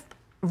 It kind of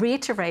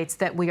reiterates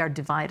that we are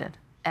divided.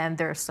 And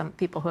there are some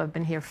people who have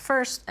been here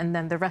first, and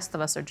then the rest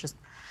of us are just,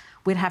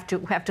 we have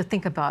to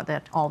think about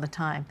that all the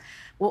time.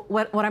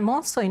 What I'm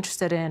also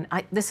interested in,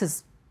 this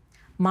is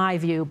my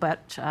view,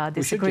 but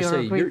disagree or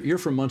agree. You're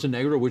from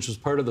Montenegro, which was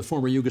part of the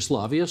former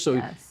Yugoslavia, so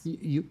yes.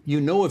 you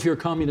know of your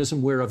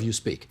communism whereof you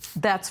speak.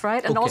 That's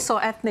right, and also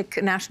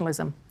ethnic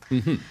nationalism.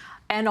 Mm-hmm.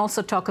 And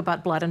also talk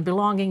about blood and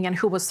belonging and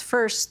who was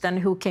first and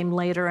who came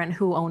later and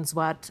who owns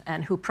what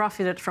and who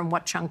profited from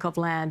what chunk of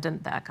land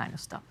and that kind of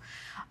stuff.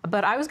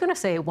 But I was going to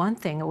say one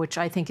thing, which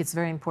I think is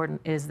very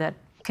important, is that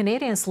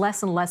Canadians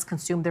less and less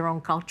consume their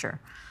own culture.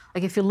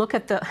 Like if you look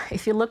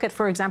at,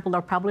 for example,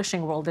 our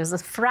publishing world, there's a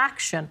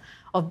fraction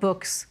of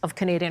books of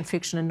Canadian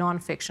fiction and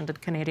nonfiction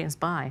that Canadians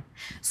buy.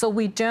 So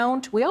we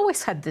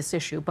always had this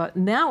issue, but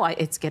now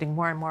it's getting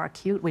more and more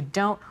acute.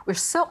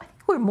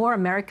 We're more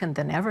American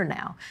than ever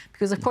now,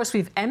 because of course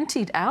we've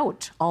emptied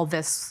out all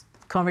this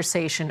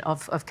conversation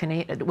of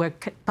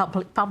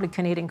public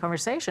Canadian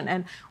conversation,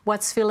 and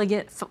what's filling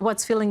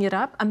it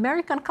up?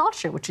 American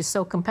culture, which is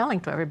so compelling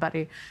to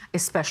everybody,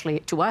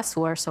 especially to us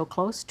who are so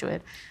close to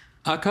it.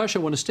 Akaash, I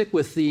want to stick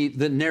with the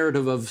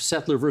narrative of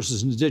settler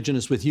versus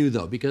Indigenous with you,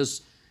 though,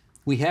 because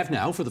we have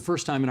now, for the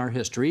first time in our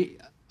history,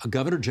 a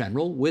Governor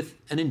General with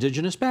an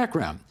Indigenous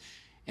background.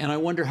 And I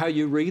wonder how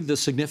you read the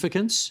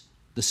significance,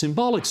 the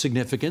symbolic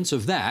significance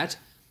of that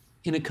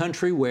in a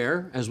country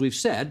where, as we've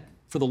said,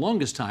 for the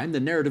longest time, the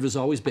narrative has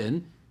always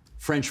been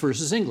French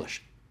versus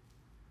English.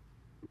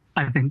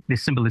 I think the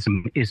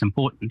symbolism is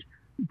important,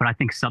 but I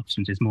think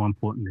substance is more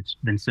important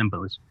than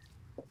symbols.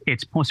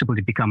 It's possible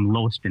to become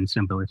lost in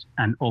symbols,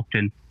 and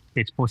often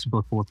it's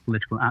possible for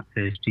political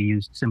actors to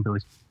use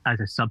symbols as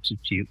a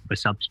substitute for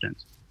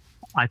substance.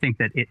 I think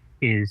that it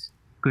is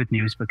good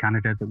news for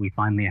Canada that we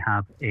finally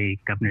have a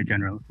Governor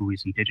General who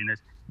is Indigenous.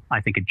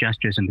 I think it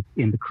gestures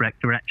in the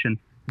correct direction,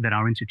 that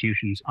our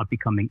institutions are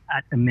becoming,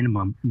 at a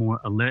minimum,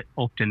 more alert.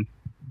 Often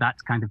that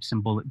kind of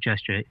symbolic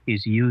gesture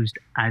is used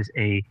as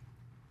a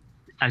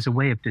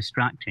way of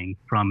distracting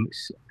from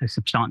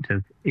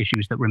substantive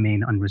issues that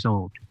remain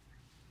unresolved.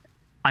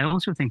 I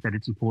also think that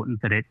it's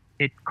important that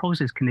it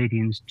causes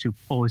Canadians to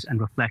pause and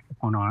reflect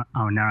upon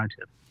our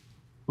narrative.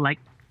 Like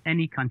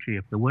any country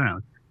of the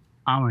world,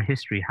 our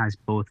history has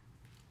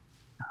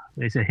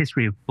there's a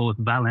history of both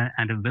valor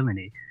and of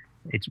villainy.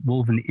 It's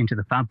woven into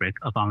the fabric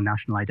of our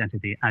national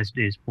identity, as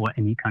it is for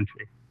any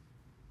country.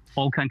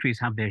 All countries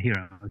have their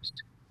heroes,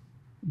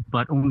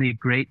 but only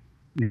great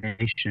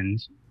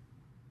nations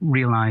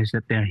realize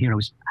that their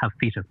heroes have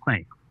feet of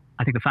clay.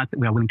 I think the fact that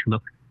we are willing to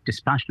look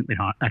dispassionately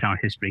at our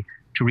history,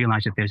 to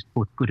realize that there's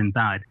both good and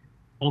bad,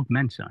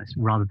 augments us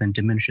rather than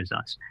diminishes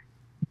us.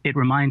 It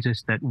reminds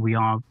us that we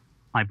are,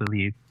 I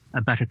believe,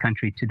 a better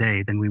country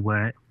today than we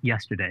were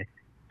yesterday.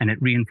 And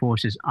it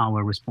reinforces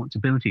our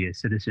responsibility as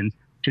citizens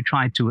to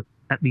try to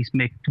at least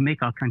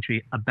make our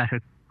country a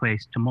better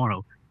place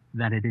tomorrow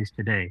than it is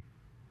today.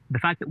 The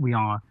fact that we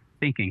are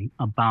thinking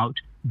about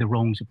the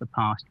wrongs of the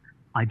past,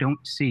 I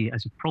don't see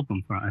as a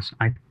problem for us.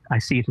 I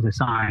see it as a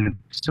sign of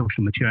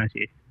social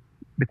maturity.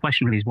 The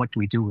question really is, what do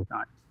we do with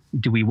that?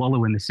 Do we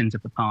wallow in the sins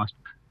of the past,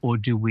 or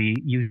do we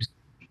use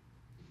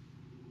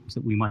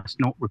that we must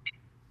not repeat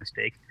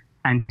mistakes?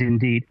 And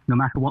indeed, no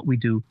matter what we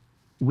do,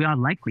 we are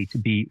likely to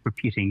be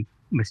repeating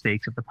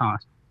mistakes of the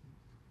past.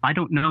 I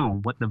don't know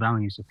what the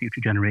values of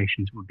future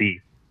generations will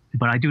be,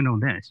 but I do know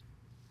this.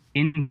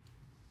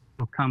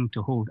 Will come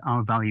to hold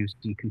our values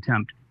in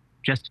contempt,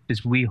 just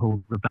as we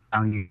hold the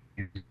values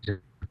of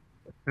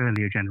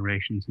earlier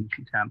generations in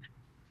contempt.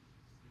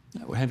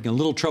 We're having a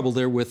little trouble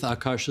there with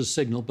Akaash's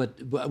signal, but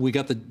we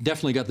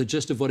definitely got the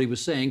gist of what he was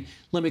saying.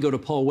 Let me go to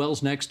Paul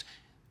Wells next.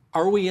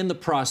 Are we in the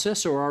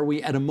process, or are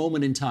we at a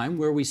moment in time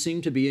where we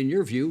seem to be, in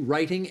your view,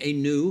 writing a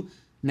new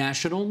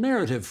national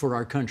narrative for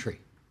our country?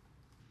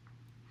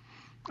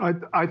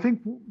 I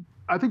think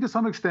to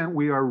some extent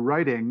we are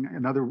writing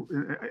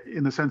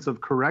in the sense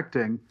of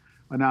correcting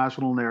a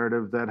national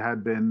narrative that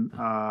had been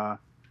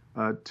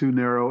too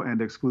narrow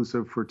and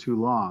exclusive for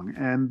too long,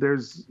 and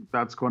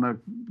that's going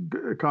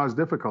to cause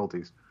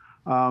difficulties.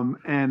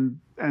 And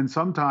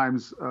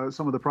sometimes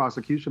some of the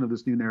prosecution of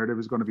this new narrative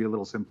is going to be a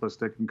little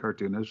simplistic and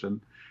cartoonish.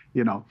 And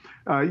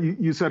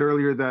you said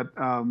earlier that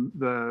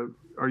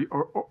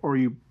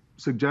you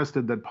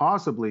suggested that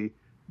possibly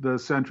the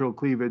central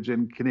cleavage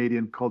in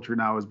Canadian culture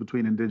now is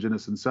between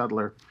Indigenous and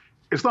settler.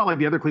 It's not like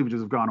the other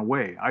cleavages have gone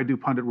away. I do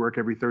pundit work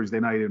every Thursday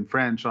night in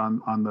French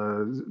on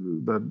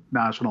the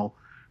national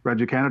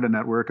Radio Canada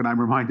network, and I'm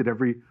reminded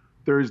every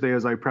Thursday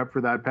as I prep for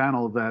that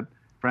panel that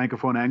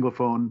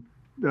Francophone-Anglophone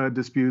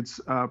disputes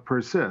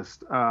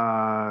persist.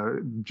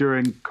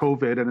 During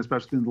COVID, and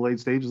especially in the late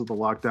stages of the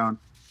lockdown,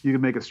 you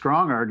can make a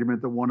strong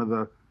argument that one of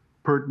the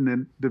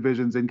pertinent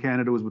divisions in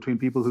Canada was between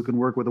people who can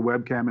work with a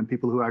webcam and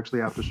people who actually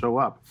have to show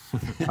up.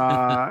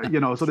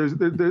 So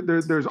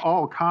there's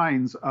all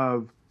kinds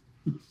of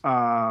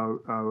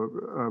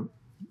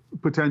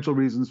potential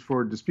reasons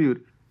for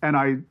dispute. And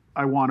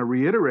I want to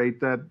reiterate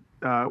that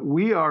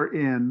we are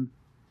in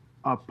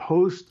a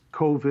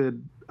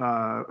post-COVID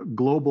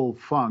global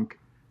funk,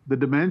 the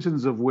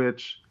dimensions of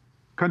which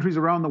countries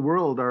around the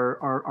world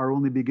are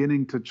only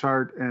beginning to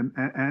chart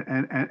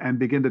and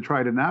begin to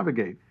try to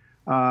navigate.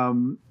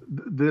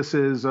 This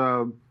is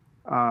a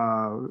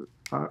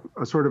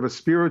sort of a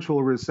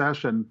spiritual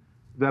recession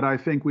that I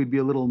think we'd be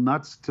a little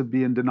nuts to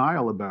be in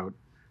denial about.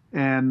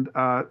 And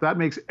that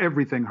makes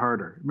everything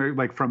harder,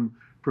 like from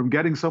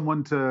getting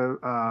someone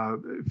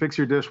to fix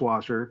your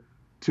dishwasher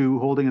to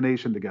holding a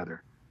nation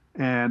together.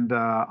 And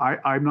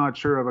I'm not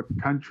sure of a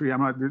country,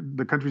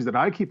 the countries that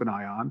I keep an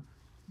eye on,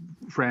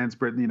 France,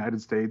 Britain, the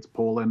United States,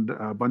 Poland,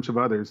 a bunch of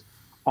others,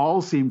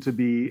 all seem to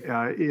be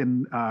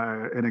in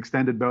an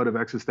extended bout of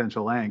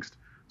existential angst.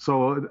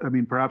 So, I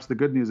mean, perhaps the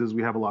good news is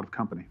we have a lot of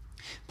company.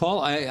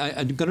 Paul,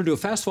 I'm going to do a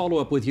fast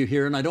follow-up with you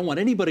here, and I don't want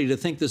anybody to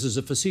think this is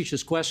a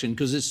facetious question,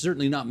 because it's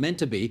certainly not meant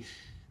to be.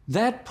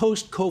 That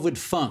post-COVID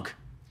funk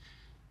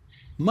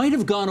might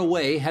have gone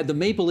away had the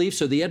Maple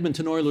Leafs or the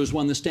Edmonton Oilers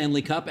won the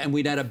Stanley Cup and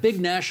we'd had a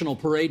big national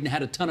parade and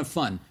had a ton of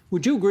fun.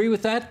 Would you agree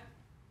with that?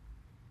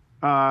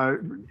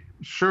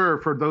 Sure,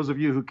 for those of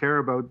you who care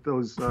about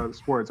those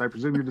sports. I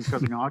presume you're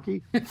discussing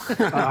hockey?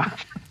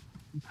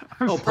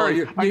 Oh,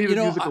 Paul,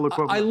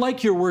 I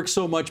like your work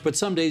so much, but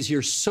some days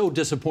you're so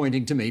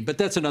disappointing to me. But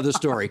that's another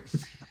story.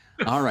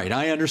 All right,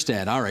 I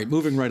understand. All right,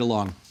 moving right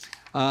along.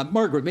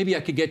 Margaret, maybe I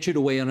could get you to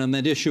weigh in on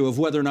that issue of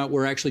whether or not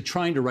we're actually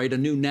trying to write a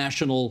new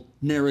national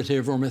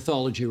narrative or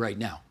mythology right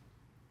now.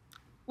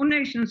 Well,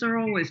 nations are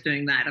always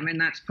doing that. I mean,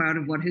 that's part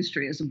of what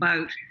history is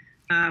about.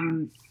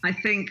 I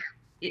think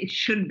it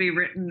should be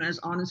written as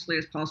honestly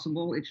as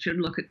possible. It should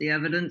look at the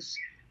evidence.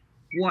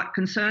 What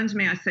concerns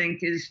me, I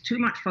think, is too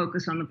much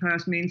focus on the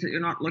past means that you're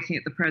not looking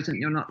at the present,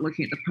 you're not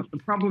looking at the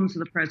problems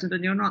of the present,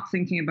 and you're not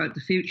thinking about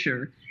the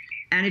future.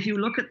 And if you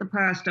look at the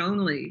past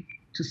only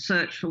to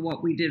search for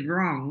what we did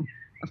wrong,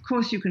 of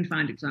course you can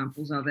find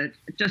examples of it,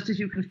 just as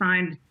you can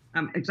find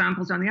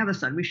examples on the other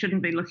side. We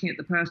shouldn't be looking at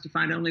the past to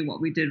find only what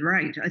we did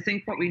right. I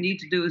think what we need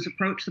to do is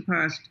approach the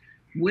past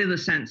with a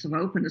sense of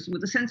openness,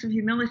 with a sense of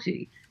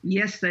humility.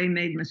 Yes, they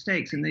made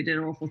mistakes and they did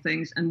awful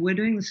things, and we're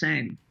doing the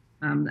same.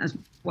 As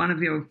one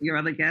of your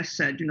other guests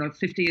said,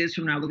 50 years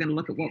from now, we're going to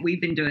look at what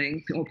we've been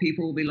doing, or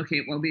people will be looking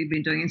at what we've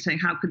been doing and saying,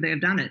 how could they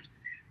have done it?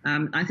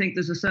 I think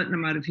there's a certain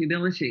amount of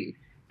humility.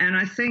 And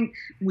I think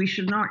we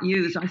should not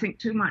use, I think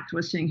too much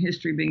we're seeing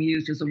history being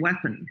used as a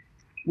weapon,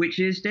 which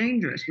is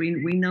dangerous. We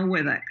know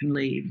where that can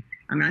lead.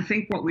 I mean, I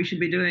think what we should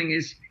be doing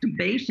is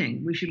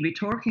debating. We should be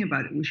talking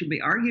about it. We should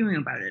be arguing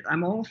about it.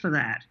 I'm all for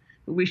that.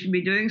 But we should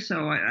be doing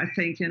so, I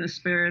think, in a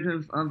spirit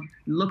of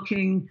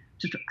looking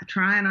to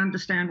try and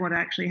understand what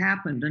actually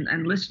happened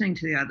and listening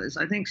to the others.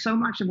 I think so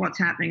much of what's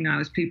happening now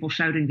is people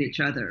shouting to each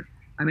other.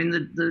 I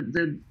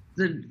mean,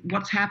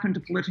 what's happened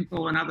to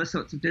political and other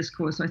sorts of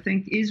discourse, I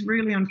think, is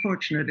really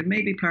unfortunate. It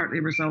may be partly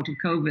a result of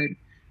COVID.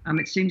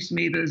 It seems to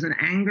me there's an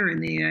anger in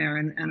the air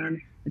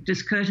and a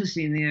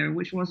discourtesy in the air,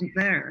 which wasn't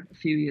there a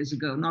few years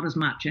ago, not as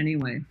much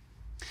anyway.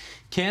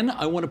 Ken,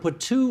 I want to put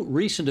two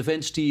recent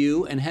events to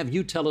you and have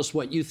you tell us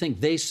what you think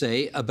they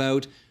say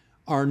about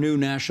our new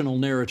national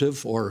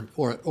narrative, or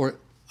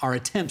our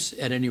attempts,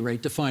 at any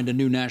rate, to find a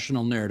new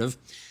national narrative.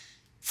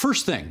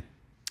 First thing,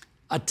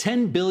 a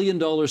 $10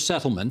 billion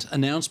settlement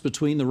announced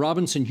between the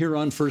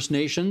Robinson-Huron First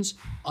Nations,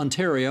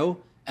 Ontario,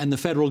 and the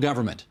federal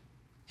government.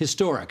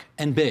 Historic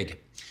and big.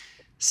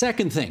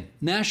 Second thing,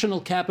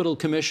 National Capital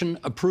Commission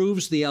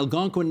approves the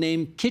Algonquin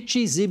name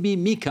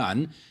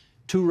Kichizibi-Mikan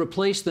to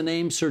replace the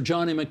name Sir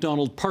John A.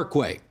 Macdonald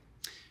Parkway.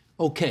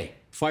 Okay,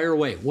 fire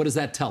away. What does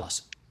that tell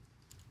us?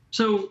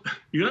 So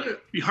you're going to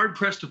be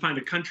hard-pressed to find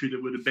a country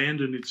that would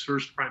abandon its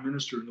first prime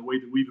minister in the way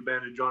that we've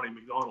abandoned John A.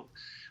 Macdonald.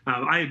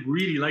 I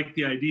really like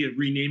the idea of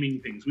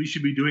renaming things. We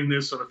should be doing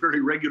this on a fairly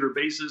regular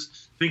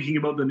basis, thinking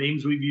about the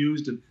names we've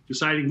used and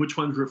deciding which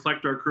ones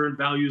reflect our current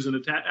values and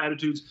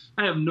attitudes.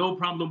 I have no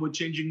problem with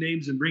changing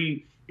names and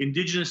bringing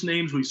Indigenous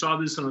names. We saw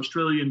this in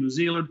Australia and New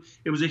Zealand.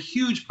 It was a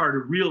huge part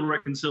of real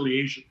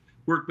reconciliation.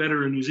 Worked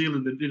better in New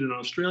Zealand than it did in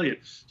Australia.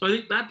 So I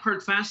think that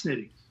part's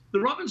fascinating. The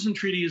Robinson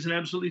Treaty is an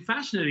absolutely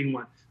fascinating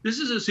one. This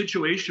is a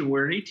situation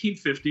where in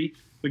 1850,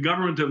 the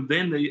government of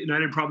then the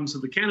United Province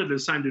of the Canada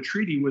signed a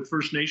treaty with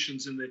First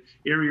Nations in the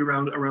area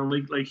around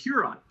Lake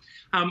Huron,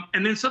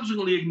 and then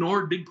subsequently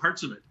ignored big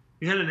parts of it.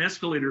 We had an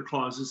escalator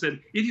clause that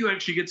said, if you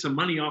actually get some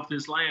money off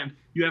this land,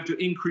 you have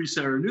to increase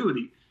our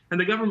annuity. And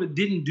the government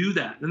didn't do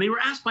that. And they were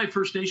asked by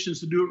First Nations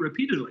to do it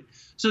repeatedly.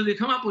 So they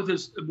come up with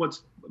this,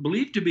 what's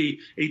believed to be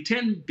a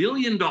 $10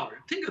 billion,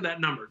 think of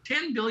that number,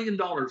 $10 billion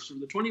from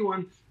the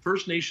 21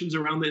 First Nations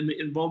around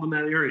involved in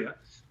that area,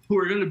 who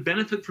are going to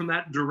benefit from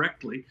that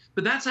directly.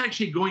 But that's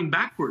actually going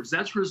backwards.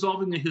 That's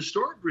resolving the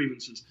historic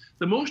grievances.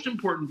 The most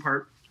important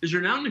part is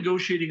you're now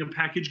negotiating a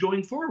package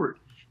going forward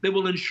that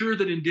will ensure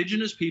that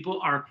Indigenous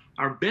people are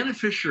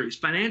beneficiaries,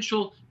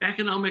 financial,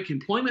 economic,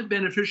 employment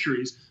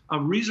beneficiaries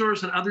of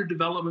resource and other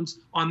developments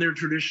on their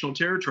traditional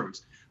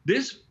territories.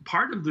 This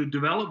part of the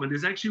development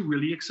is actually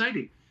really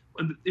exciting.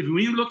 When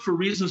you look for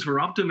reasons for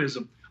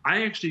optimism,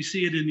 I actually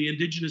see it in the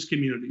Indigenous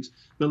communities.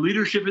 The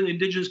leadership in the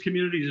Indigenous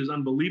communities is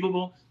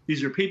unbelievable.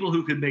 These are people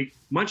who could make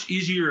much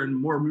easier and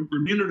more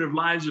remunerative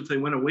lives if they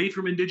went away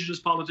from Indigenous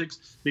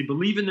politics. They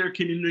believe in their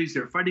communities.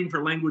 They're fighting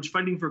for language,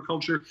 fighting for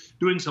culture,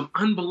 doing some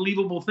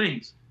unbelievable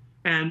things.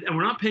 And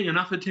we're not paying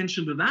enough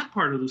attention to that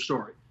part of the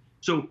story.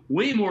 So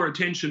way more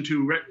attention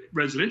to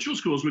residential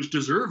schools, which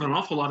deserve an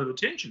awful lot of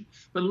attention.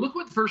 But look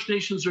what First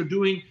Nations are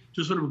doing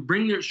to sort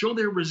of show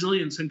their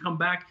resilience and come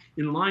back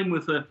in line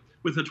with the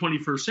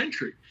 21st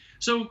century.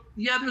 So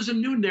yeah, there's a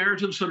new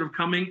narrative sort of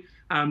coming.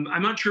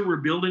 I'm not sure we're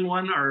building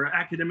one. Our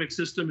academic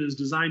system is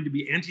designed to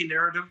be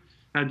anti-narrative,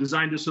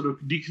 designed to sort of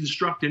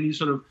deconstruct any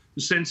sort of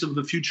sense of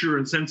the future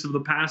and sense of the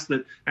past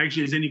that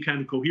actually has any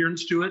kind of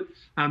coherence to it.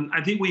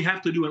 I think we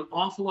have to do an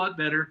awful lot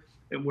better,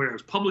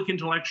 whereas public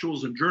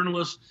intellectuals and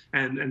journalists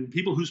and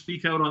people who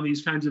speak out on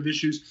these kinds of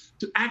issues,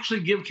 to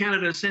actually give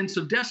Canada a sense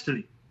of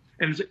destiny.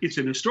 And it's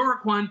an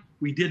historic one.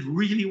 We did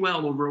really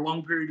well over a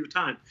long period of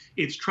time.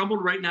 It's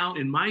troubled right now,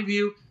 in my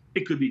view.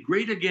 It could be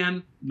great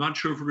again. Not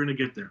sure if we're going to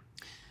get there.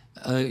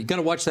 You got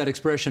to watch that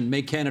expression,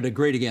 make Canada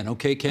great again.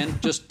 Okay, Ken?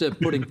 Just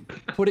putting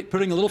a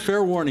little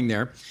fair warning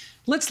there.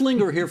 Let's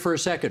linger here for a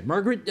second.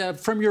 Margaret,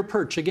 from your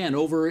perch, again,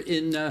 over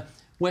in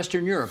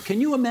Western Europe,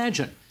 can you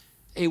imagine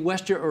a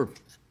Western, or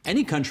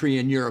any country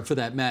in Europe for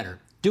that matter,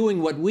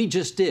 doing what we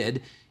just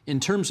did in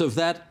terms of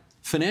that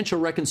financial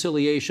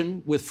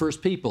reconciliation with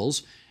First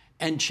Peoples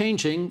and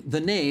changing the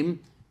name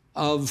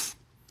of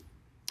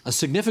a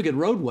significant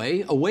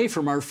roadway away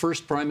from our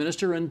first Prime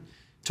Minister and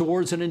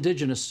towards an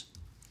Indigenous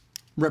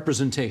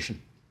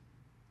representation?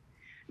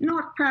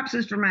 Not perhaps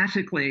as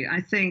dramatically.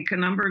 I think a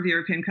number of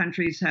European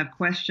countries have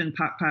questioned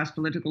past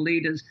political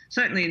leaders.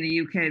 Certainly in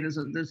the UK,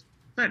 there's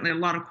certainly a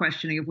lot of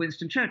questioning of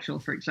Winston Churchill,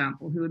 for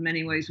example, who in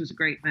many ways was a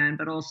great man,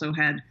 but also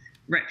had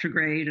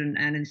retrograde and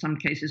in some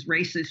cases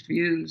racist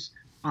views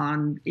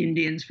on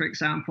Indians, for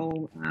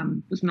example,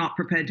 was not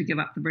prepared to give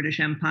up the British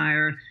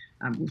Empire,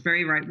 was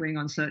very right-wing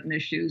on certain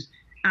issues.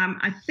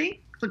 I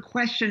think the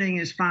questioning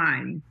is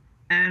fine,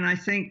 and I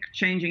think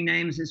changing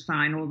names is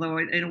fine, although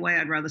in a way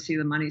I'd rather see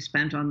the money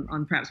spent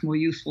on perhaps more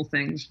useful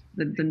things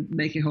than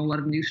making a whole lot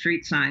of new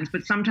street signs.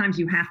 But sometimes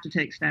you have to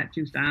take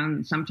statues down,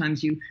 and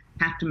sometimes you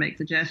have to make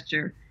the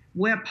gesture.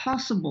 Where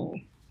possible,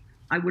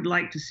 I would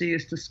like to see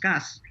us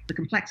discuss the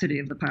complexity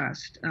of the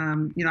past.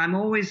 I'm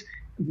always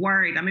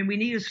worried. I mean, we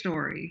need a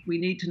story. We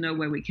need to know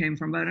where we came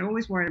from, but I'm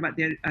always worried about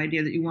the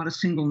idea that you want a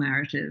single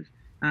narrative.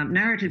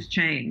 Narratives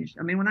change.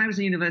 I mean, when I was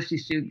a university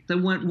student, there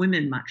weren't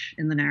women much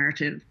in the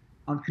narrative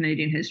of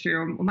Canadian history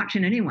or much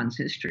in anyone's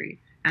history.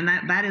 And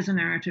that is a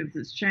narrative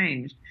that's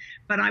changed.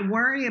 But I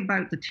worry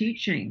about the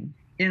teaching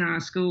in our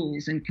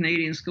schools, in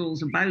Canadian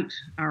schools, about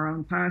our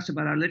own past,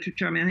 about our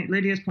literature. I mean, I think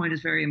Lydia's point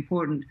is very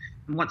important.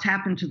 And what's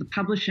happened to the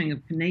publishing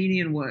of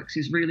Canadian works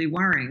is really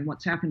worrying.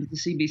 What's happened to the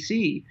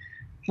CBC,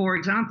 for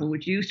example,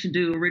 which used to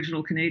do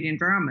original Canadian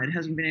drama, it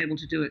hasn't been able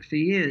to do it for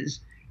years.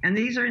 And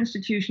these are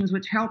institutions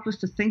which help us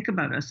to think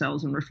about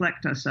ourselves and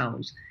reflect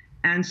ourselves.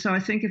 And so I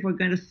think if we're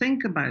going to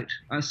think about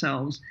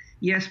ourselves,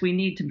 yes, we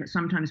need to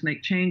sometimes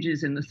make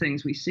changes in the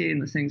things we see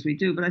and the things we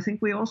do, but I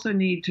think we also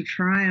need to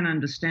try and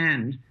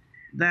understand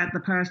that the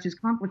past is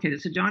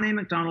complicated. So John A.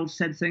 Macdonald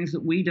said things that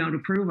we don't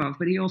approve of,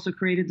 but he also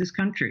created this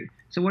country.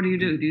 So what do?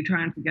 Do you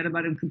try and forget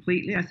about him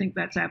completely? I think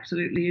that's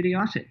absolutely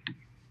idiotic.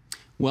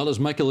 Well, as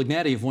Michael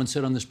Ignatieff once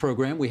said on this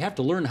program, we have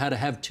to learn how to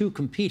have two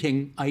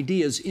competing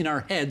ideas in our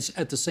heads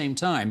at the same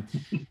time.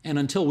 And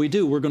until we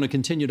do, we're going to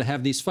continue to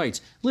have these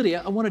fights.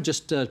 Lydia, I want to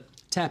just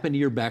tap into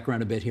your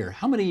background a bit here.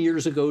 How many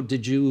years ago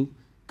did you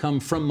come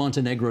from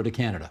Montenegro to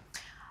Canada?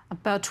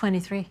 About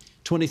 23.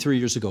 23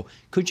 years ago.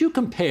 Could you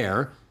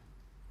compare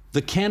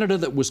the Canada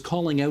that was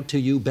calling out to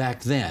you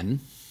back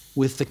then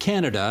with the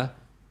Canada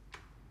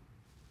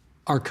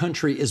our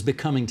country is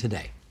becoming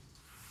today?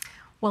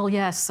 Well,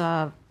 yes.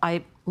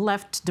 I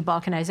left the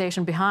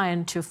Balkanization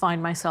behind to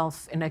find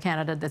myself in a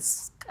Canada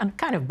that's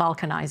kind of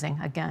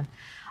balkanizing again.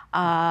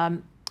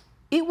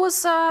 It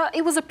was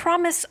a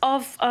promise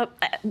of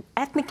an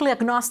ethnically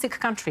agnostic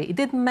country. It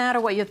didn't matter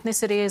what your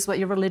ethnicity is, what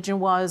your religion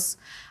was.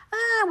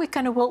 We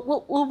kind of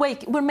we'll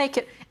make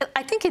it.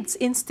 I think its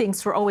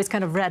instincts were always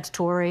kind of red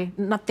Tory,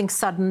 nothing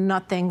sudden,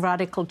 nothing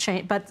radical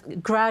change,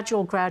 but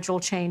gradual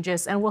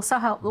changes, and we'll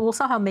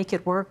somehow make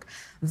it work.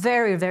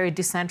 Very, very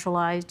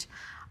decentralized.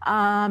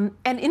 And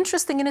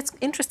interested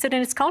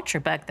in its culture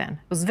back then.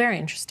 Was very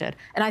interested,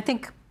 and I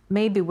think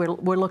maybe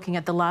we're looking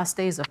at the last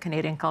days of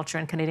Canadian culture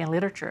and Canadian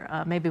literature.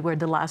 Maybe we're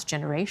the last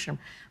generation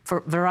for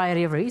a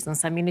variety of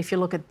reasons. I mean, if you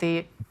look at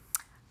the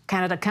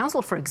Canada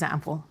Council, for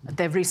example,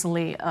 they've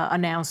recently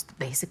announced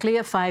basically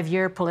a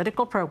 5-year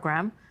political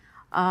program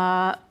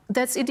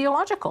that's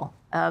ideological.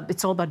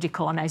 It's all about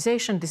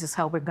decolonization. This is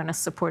how we're going to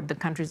support the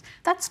countries.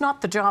 That's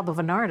not the job of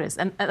an artist.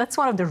 And that's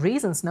one of the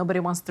reasons nobody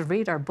wants to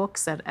read our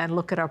books and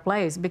look at our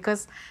plays,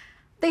 because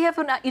they have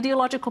an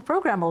ideological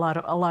program, a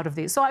lot of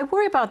these. So I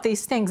worry about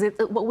these things,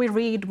 what we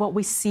read, what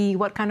we see,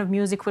 what kind of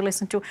music we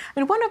listen to. I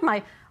mean,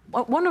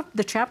 one of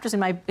the chapters in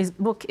my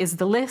book is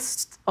the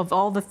list of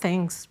all the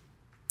things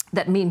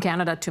that mean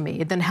Canada to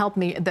me, that help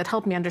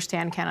me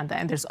understand Canada.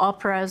 And there's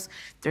operas,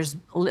 there's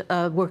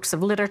works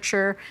of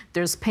literature,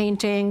 there's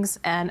paintings.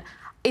 And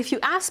if you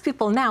ask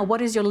people now,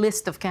 what is your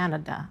list of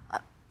Canada?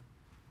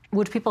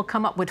 Would people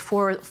come up with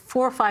four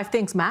or five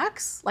things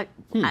max? Like,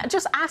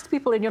 just ask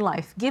people in your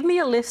life, give me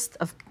a list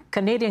of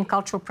Canadian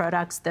cultural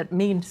products that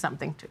mean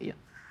something to you.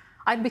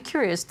 I'd be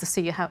curious to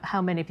see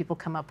how many people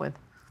come up with.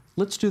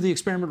 Let's do the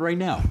experiment right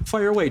now.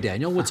 Fire away,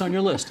 Daniel. What's on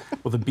your list?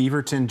 Well, the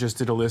Beaverton just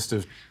did a list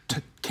of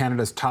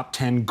Canada's top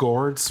 10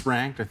 gourds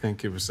ranked. I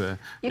think it was a...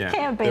 You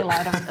can't bail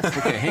out on this.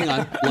 Okay, hang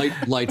on.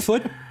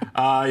 Lightfoot?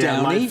 Yeah,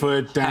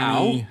 Lightfoot,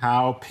 Downey,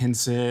 Howe,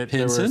 Pinsent.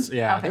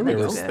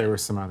 There were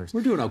some others.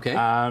 We're doing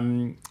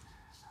okay.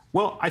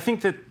 Well, I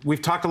think that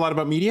we've talked a lot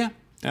about media.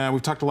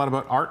 We've talked a lot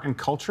about art and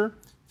culture.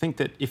 I think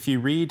that if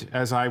you read,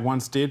 as I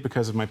once did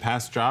because of my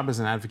past job as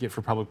an advocate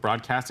for public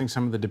broadcasting,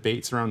 some of the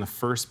debates around the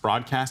first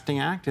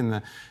Broadcasting Act in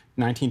the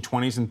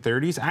 1920s and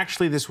 30s,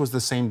 actually this was the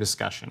same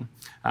discussion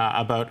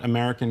about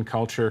American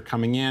culture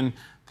coming in.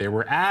 There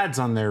were ads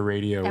on their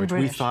radio, which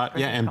we thought,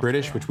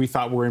 which we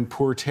thought were in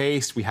poor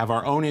taste. We have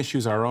our own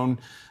issues, our own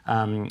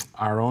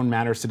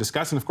matters to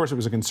discuss. And of course, it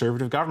was a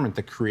conservative government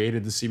that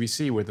created the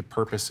CBC with the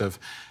purpose of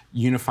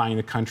unifying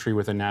the country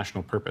with a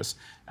national purpose,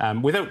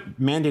 without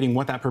mandating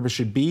what that purpose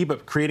should be,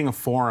 but creating a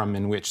forum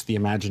in which the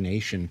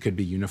imagination could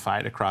be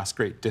unified across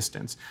great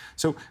distance.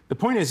 So the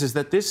point is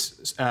that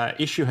this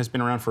issue has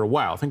been around for a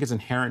while. I think it's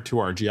inherent to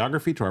our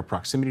geography, to our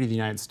proximity to the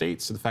United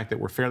States, to the fact that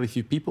we're fairly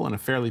few people in a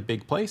fairly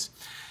big place.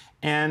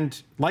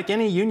 And like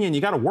any union,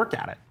 you got to work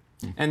at it.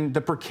 And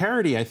the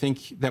precarity, I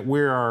think, that we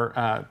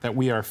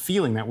are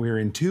feeling, that we're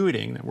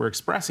intuiting, that we're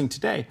expressing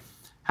today,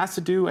 has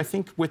to do, I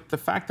think, with the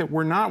fact that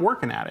we're not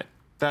working at it.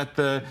 That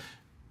the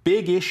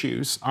big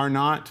issues are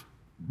not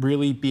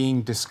really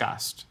being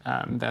discussed.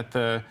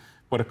 That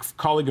what a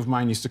colleague of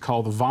mine used to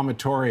call the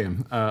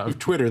vomitorium of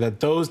Twitter, that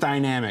those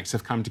dynamics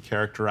have come to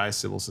characterize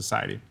civil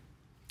society.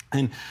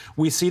 And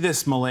we see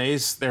this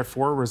malaise,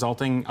 therefore,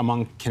 resulting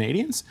among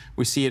Canadians.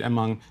 We see it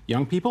among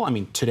young people. I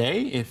mean,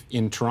 today, if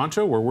in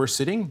Toronto, where we're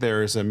sitting,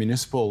 there is a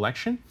municipal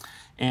election.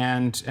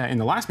 And in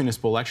the last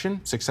municipal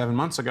election, 6-7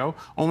 months ago,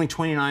 only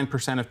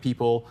 29% of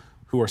people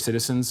who are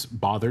citizens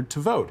bothered to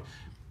vote.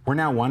 We're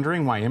now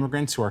wondering why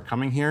immigrants who are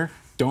coming here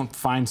don't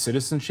find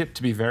citizenship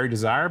to be very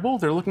desirable.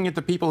 They're looking at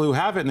the people who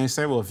have it and they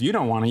say, well, if you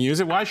don't want to use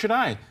it, why should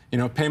I? You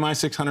know, pay my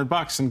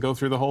 $600 and go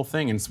through the whole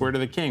thing and swear to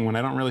the king when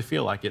I don't really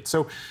feel like it.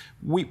 So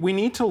we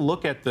need to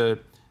look at the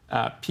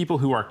people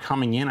who are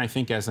coming in, I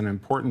think, as an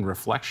important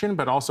reflection,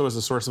 but also as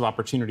a source of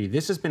opportunity.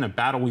 This has been a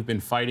battle we've been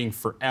fighting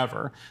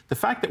forever. The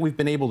fact that we've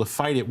been able to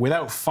fight it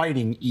without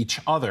fighting each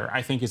other,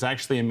 I think, is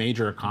actually a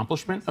major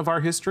accomplishment of our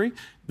history.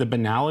 The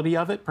banality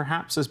of it,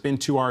 perhaps, has been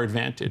to our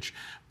advantage.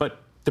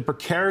 But the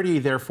precarity,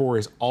 therefore,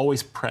 is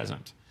always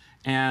present.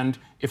 And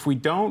if we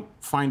don't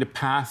find a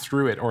path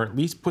through it, or at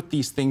least put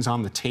these things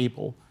on the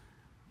table,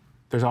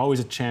 there's always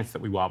a chance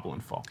that we wobble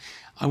and fall.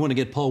 I want to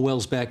get Paul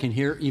Wells back in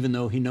here, even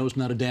though he knows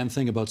not a damn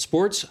thing about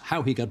sports.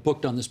 How he got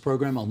booked on this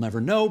program, I'll never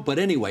know. But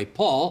anyway,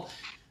 Paul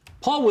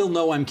will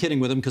know I'm kidding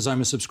with him because I'm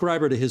a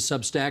subscriber to his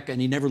Substack,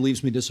 and he never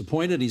leaves me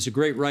disappointed. He's a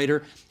great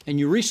writer. And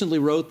you recently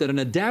wrote that an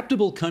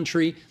adaptable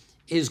country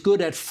is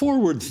good at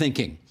forward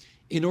thinking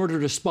in order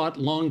to spot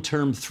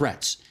long-term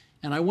threats.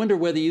 And I wonder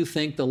whether you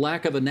think the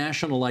lack of a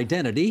national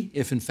identity,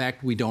 if in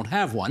fact we don't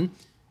have one,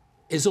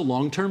 is a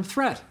long-term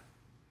threat.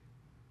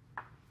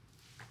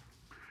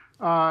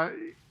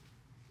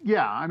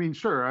 Yeah, I mean,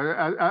 sure.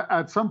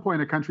 At some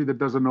point, a country that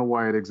doesn't know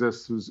why it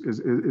exists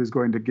is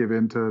going to give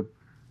in to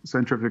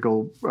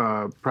centrifugal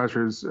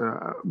pressures.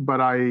 But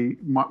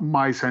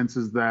my sense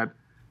is that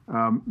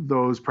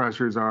those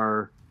pressures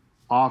are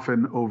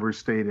often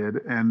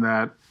overstated, and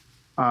that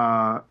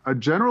a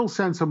general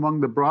sense among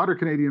the broader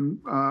Canadian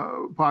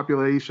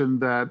population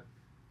that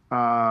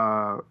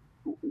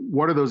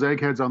what are those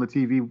eggheads on the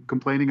TV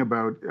complaining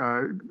about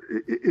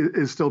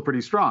is still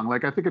pretty strong.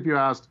 Like, I think if you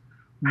asked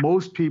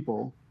most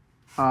people,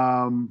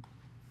 how's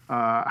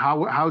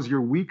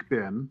your week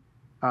been?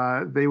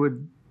 They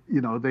would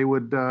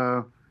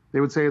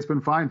say it's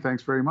been fine,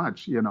 thanks very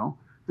much.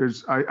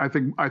 I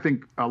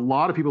think a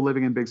lot of people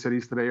living in big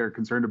cities today are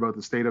concerned about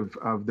the state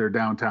of their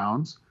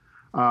downtowns.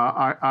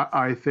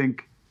 I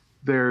think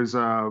there's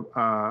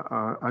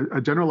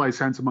a generalized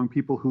sense among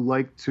people who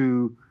like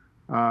to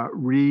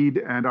read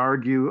and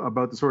argue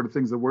about the sort of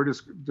things that we're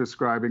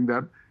describing,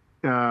 that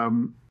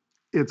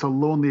it's a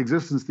lonely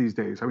existence these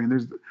days. I mean,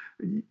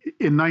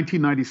 in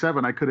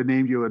 1997, I could have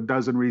named you a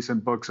dozen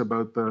recent books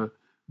about the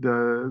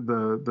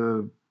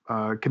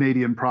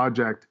Canadian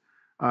project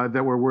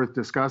that were worth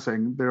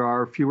discussing. There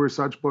are fewer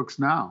such books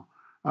now,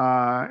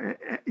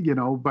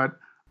 but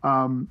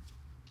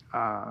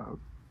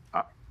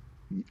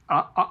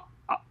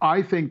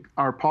I think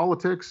our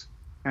politics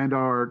and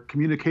our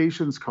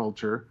communications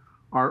culture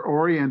are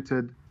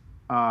oriented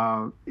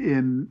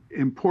in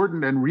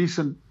important and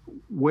recent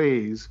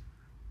ways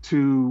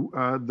to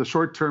the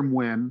short-term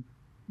win,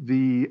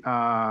 the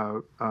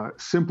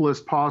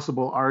simplest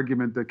possible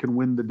argument that can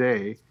win the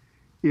day,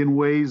 in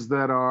ways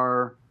that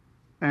are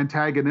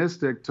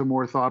antagonistic to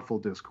more thoughtful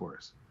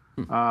discourse.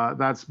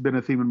 That's been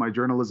a theme in my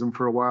journalism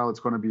for a while.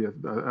 It's going to be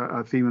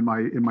a theme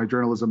in my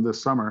journalism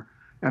this summer.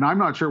 And I'm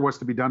not sure what's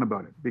to be done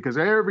about it, because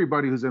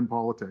everybody who's in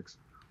politics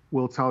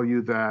will tell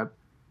you that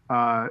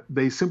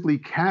they simply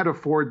can't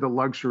afford the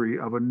luxury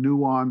of a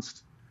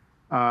nuanced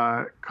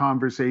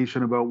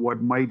conversation about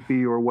what might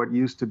be or what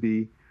used to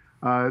be.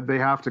 They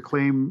have to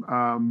claim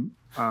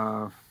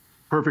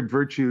perfect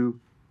virtue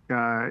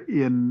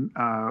in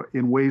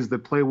ways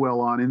that play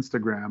well on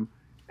Instagram.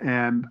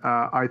 And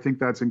I think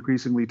that's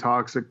increasingly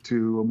toxic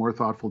to a more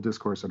thoughtful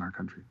discourse in our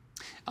country.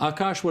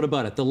 Akaash, what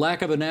about it? The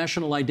lack of a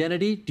national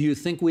identity, do you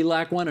think we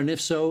lack one? And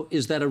if so,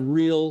 is that a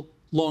real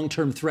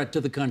long-term threat to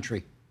the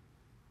country?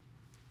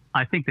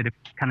 I think that if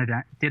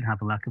Canada did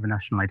have a lack of a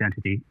national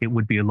identity, it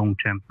would be a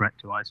long-term threat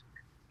to us.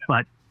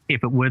 But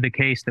if it were the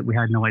case that we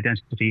had no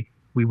identity,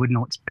 we would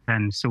not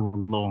spend so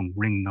long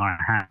wringing our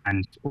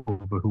hands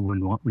over who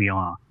and what we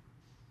are.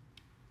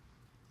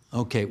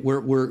 Okay,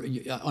 we're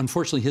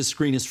unfortunately, his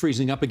screen is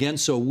freezing up again,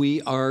 so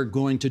we are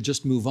going to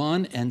just move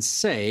on and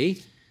say,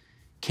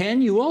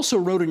 Ken, you also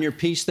wrote in your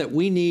piece that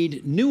we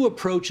need new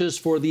approaches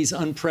for these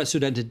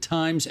unprecedented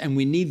times, and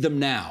we need them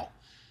now.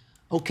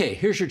 Okay,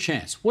 here's your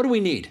chance. What do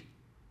we need?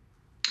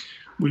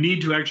 We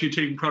need to actually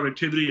take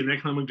productivity and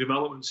economic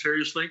development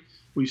seriously.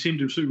 We seem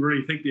to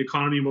really think the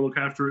economy will look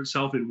after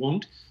itself. It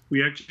won't.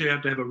 We actually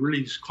have to have a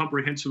really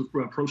comprehensive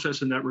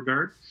process in that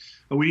regard.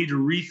 We need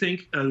to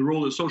rethink the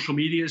role that social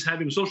media is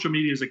having. Social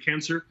media is a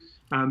cancer,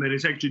 and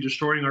it's actually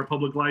destroying our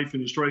public life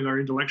and destroying our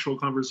intellectual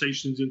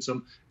conversations in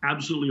some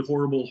absolutely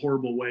horrible,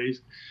 horrible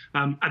ways.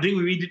 I think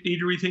we need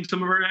to rethink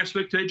some of our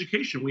aspects of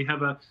education. We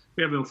have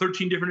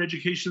 13 different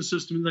education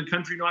systems in the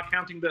country, not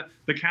counting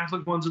the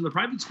Catholic ones and the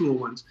private school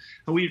ones.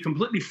 And we are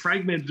completely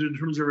fragmented in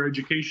terms of our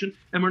education,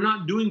 and we're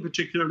not doing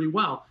particularly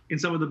well in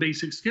some of the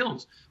basic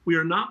skills. We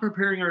are not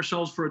preparing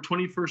ourselves for a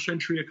 21st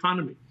century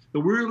economy.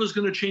 The world is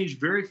going to change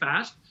very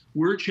fast.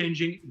 We're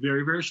changing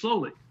very, very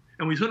slowly.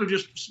 And we sort of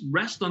just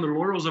rest on the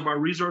laurels of our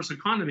resource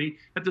economy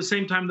at the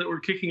same time that we're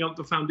kicking out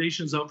the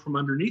foundations out from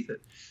underneath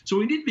it. So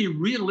we need to be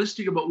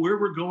realistic about where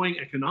we're going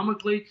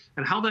economically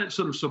and how that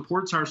sort of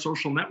supports our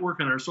social network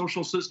and our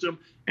social system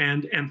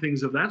and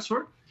things of that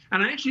sort.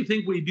 And I actually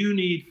think we do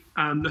need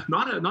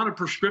not a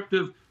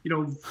prescriptive,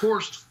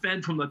 forced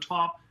fed from the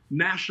top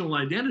national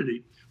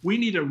identity. We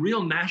need a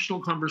real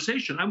national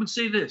conversation. I would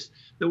say this,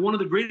 that one of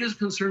the greatest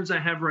concerns I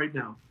have right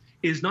now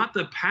is not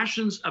the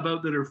passions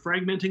about that are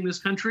fragmenting this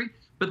country,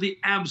 but the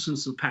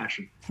absence of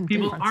passion.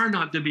 People are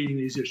not debating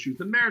these issues.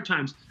 The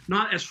Maritimes,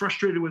 not as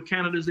frustrated with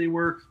Canada as they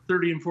were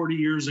 30 and 40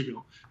 years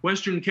ago.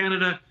 Western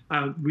Canada,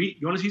 you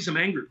want to see some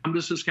anger, come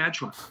to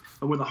Saskatchewan,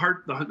 with the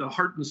heart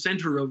and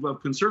center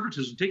of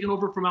conservatism, taken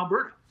over from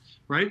Alberta,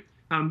 right?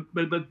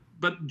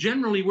 But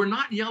generally, we're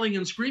not yelling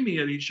and screaming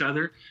at each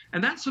other,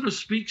 and that sort of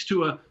speaks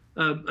to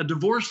a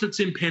divorce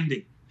that's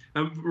impending,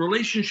 a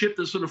relationship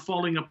that's sort of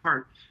falling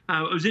apart.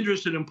 I was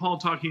interested in Paul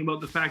talking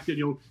about the fact that,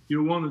 you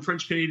go on the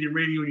French-Canadian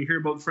radio and you hear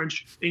about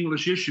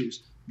French-English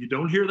issues. You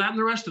don't hear that in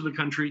the rest of the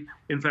country.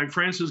 In fact,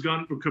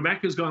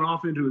 Quebec has gone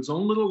off into its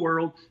own little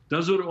world,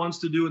 does what it wants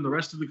to do, and the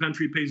rest of the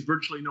country pays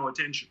virtually no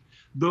attention.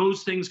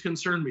 Those things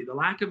concern me. The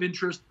lack of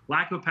interest,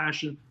 lack of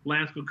passion,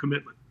 lack of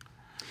commitment.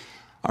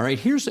 All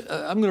right,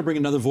 I'm going to bring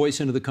another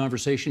voice into the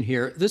conversation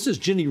here. This is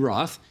Ginny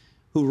Roth,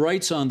 who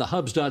writes on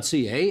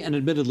thehubs.ca and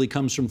admittedly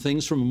comes from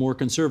things from a more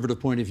conservative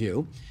point of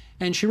view.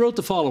 And she wrote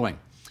the following: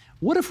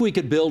 what if we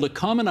could build a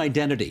common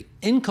identity,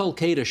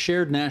 inculcate a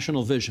shared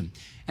national vision,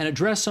 and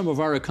address some of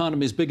our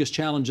economy's biggest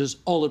challenges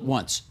all at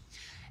once?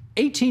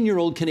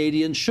 18-year-old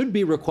Canadians should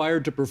be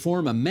required to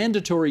perform a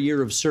mandatory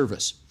year of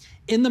service.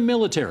 In the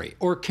military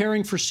or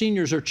caring for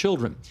seniors or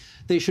children,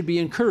 they should be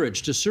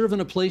encouraged to serve in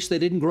a place they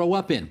didn't grow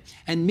up in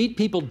and meet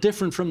people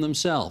different from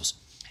themselves.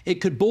 It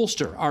could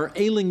bolster our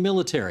ailing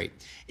military,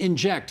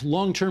 inject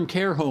long-term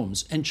care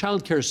homes and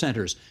childcare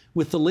centers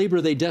with the labor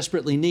they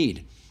desperately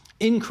need,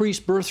 increase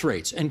birth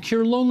rates and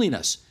cure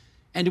loneliness.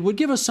 And it would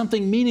give us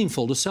something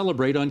meaningful to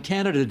celebrate on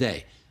Canada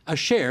Day, a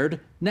shared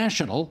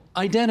national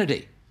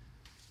identity.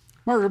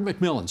 Margaret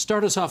MacMillan,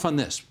 start us off on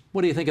this.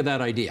 What do you think of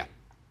that idea?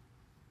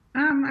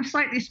 I'm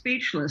slightly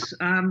speechless.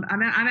 I'm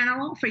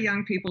all for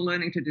young people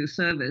learning to do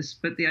service,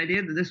 but the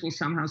idea that this will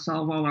somehow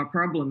solve all our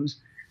problems,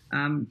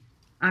 I'm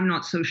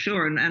not so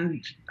sure.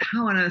 And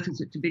how on earth is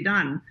it to be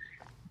done?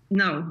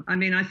 No, I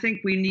mean, I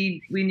think we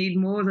need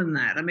more than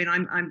that. I mean,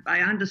 I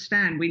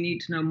understand we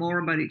need to know more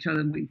about each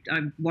other.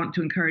 I want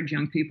to encourage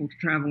young people to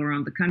travel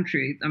around the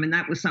country. I mean,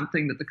 that was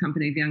something that the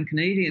Company of Young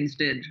Canadians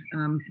did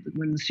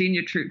when the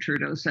senior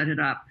Trudeau set it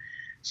up.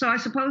 So I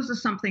suppose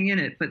there's something in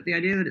it, but the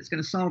idea that it's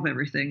going to solve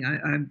everything,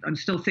 I'm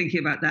still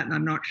thinking about that, and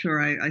I'm not sure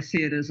I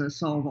see it as a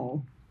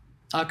solve-all.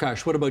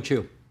 Akaash, what about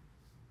you?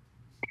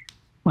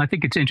 Well, I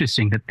think it's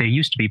interesting that there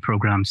used to be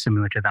programs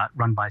similar to that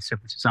run by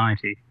civil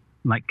society,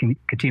 like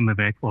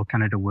Katimavik or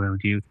Canada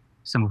World Youth,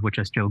 some of which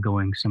are still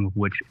going, some of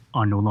which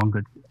are no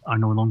longer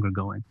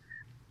going.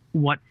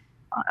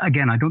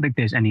 Again, I don't think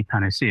there's any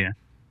panacea,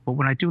 but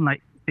what I do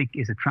think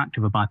is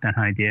attractive about that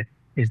idea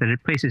is that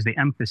it places the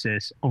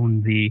emphasis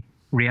on the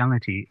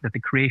reality that the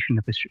creation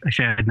of a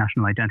shared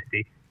national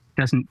identity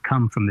doesn't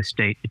come from the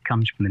state, it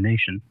comes from the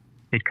nation.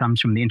 It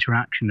comes from the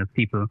interaction of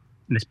people,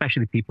 and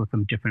especially people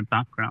from different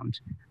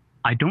backgrounds.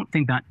 I don't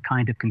think that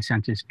kind of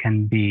consensus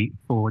can be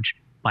forged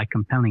by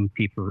compelling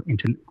people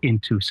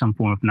into some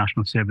form of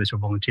national service or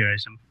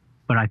volunteerism,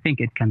 but I think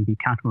it can be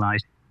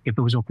catalyzed if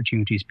those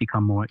opportunities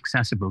become more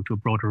accessible to a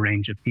broader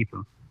range of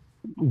people.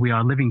 We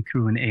are living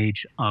through an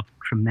age of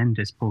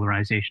tremendous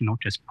polarization, not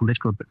just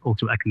political, but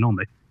also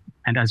economic.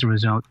 And as a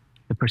result,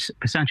 the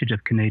percentage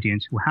of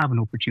Canadians who have an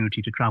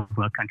opportunity to travel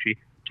our country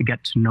to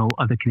get to know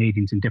other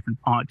Canadians in different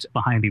parts of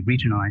a highly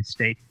regionalized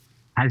state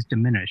has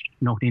diminished,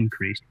 not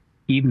increased,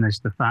 even as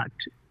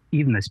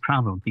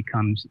travel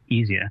becomes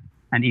easier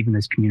and even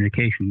as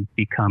communication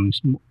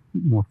becomes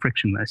more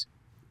frictionless.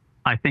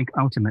 I think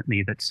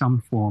ultimately that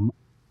some form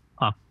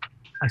of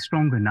a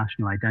stronger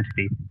national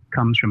identity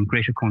comes from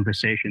greater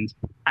conversations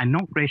and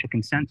not greater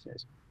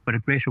consensus, but a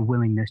greater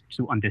willingness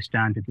to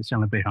understand and to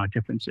celebrate our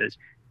differences.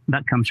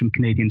 That comes from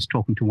Canadians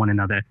talking to one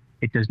another.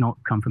 It does not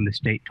come from the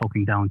state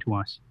talking down to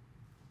us.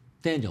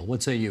 Daniel,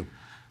 what say you?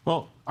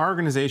 Well, our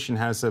organization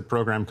has a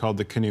program called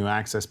the Canoe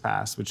Access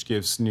Pass, which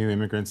gives new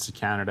immigrants to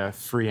Canada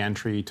free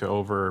entry to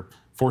over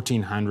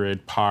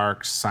 1,400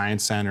 parks,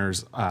 science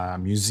centers,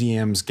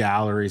 museums,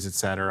 galleries,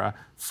 etc.,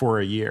 for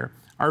a year.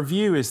 Our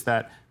view is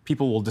that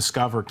people will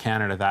discover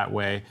Canada that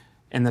way,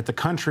 and that the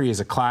country is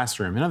a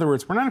classroom. In other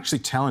words, we're not actually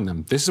telling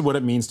them, this is what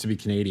it means to be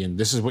Canadian,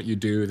 this is what you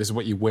do, this is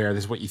what you wear,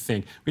 this is what you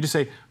think. We just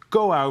say,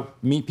 go out,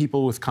 meet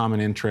people with common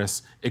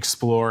interests,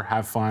 explore,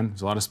 have fun.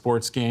 There's a lot of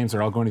sports games.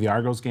 They're all going to the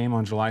Argos game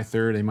on July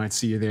 3rd. They might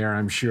see you there,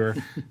 I'm sure.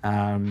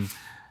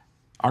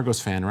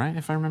 Argos fan, right,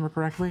 if I remember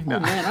correctly? No. Oh,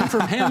 man, I'm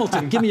from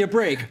Hamilton. Give me a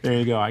break. There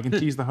you go. I can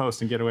tease the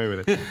host and get away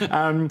with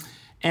it.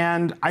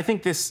 And I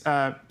think this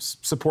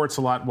supports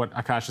a lot what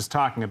Akaash is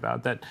talking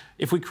about, that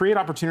if we create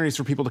opportunities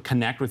for people to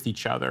connect with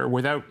each other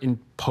without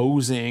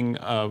imposing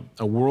a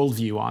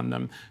worldview on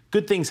them,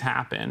 good things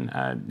happen.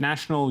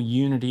 National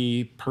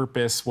unity,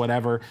 purpose,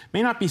 whatever,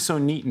 may not be so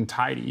neat and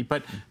tidy,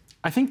 but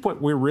I think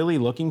what we're really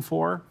looking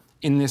for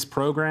in this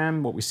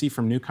program, what we see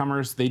from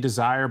newcomers, they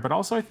desire, but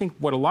also I think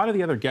what a lot of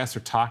the other guests are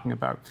talking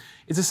about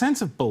is a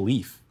sense of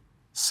belief,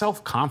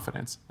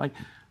 self-confidence. Like,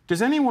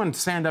 does anyone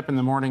stand up in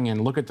the morning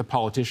and look at the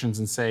politicians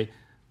and say,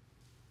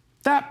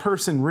 that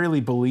person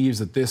really believes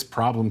that this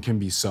problem can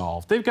be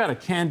solved? They've got a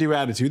can-do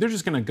attitude. They're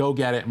just going to go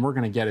get it, and we're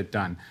going to get it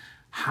done.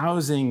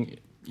 Housing,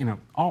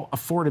 all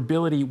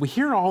affordability. We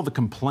hear all the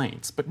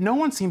complaints, but no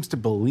one seems to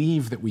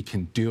believe that we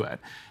can do it.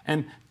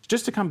 And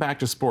just to come back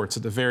to sports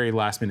at the very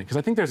last minute, because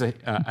I think there's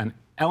an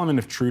element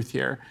of truth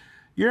here.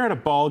 You're at a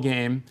ball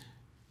game,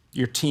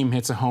 your team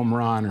hits a home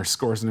run or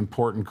scores an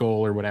important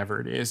goal or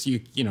whatever it is. You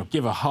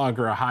give a hug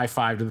or a high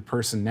five to the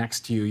person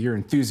next to you. You're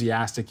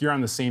enthusiastic. You're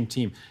on the same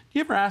team. Do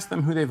you ever ask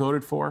them who they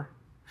voted for?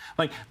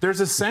 Like,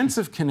 there's a sense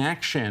of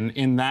connection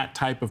in that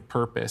type of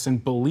purpose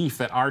and belief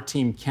that our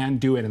team can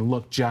do it, and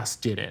look,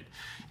 just did it.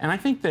 And I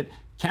think that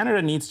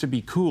Canada needs to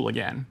be cool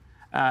again,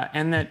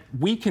 and that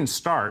we can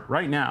start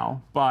right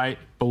now by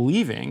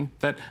believing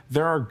that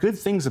there are good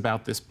things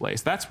about this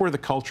place. That's where the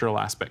cultural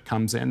aspect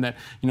comes in, that,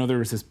 there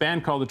was this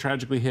band called the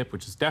Tragically Hip,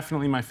 which is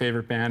definitely my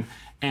favorite band,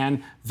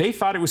 and they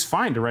thought it was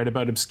fine to write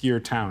about obscure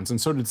towns,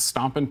 and so did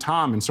Stompin'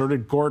 Tom, and so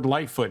did Gord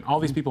Lightfoot, and all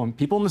these people, and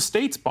people in the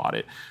States bought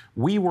it.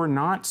 We were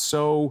not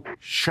so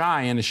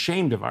shy and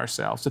ashamed of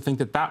ourselves to think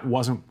that that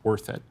wasn't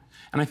worth it.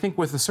 And I think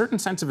with a certain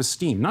sense of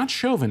esteem, not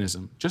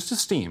chauvinism, just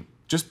esteem,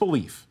 just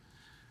belief,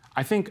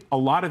 I think a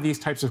lot of these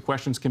types of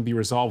questions can be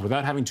resolved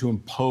without having to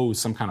impose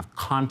some kind of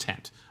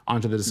content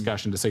onto the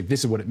discussion to say, this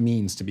is what it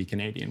means to be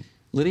Canadian.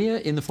 Lydia,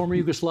 in the former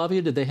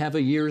Yugoslavia, did they have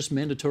a year's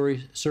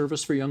mandatory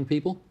service for young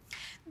people?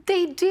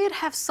 They did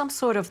have some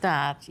sort of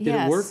that, yes. Did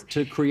it work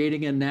to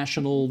creating a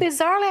national...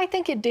 Bizarrely, I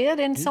think it did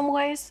in some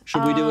ways.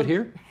 Should we do it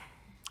here?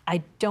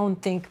 I don't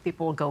think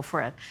people will go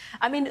for it.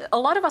 I mean, a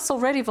lot of us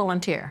already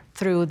volunteer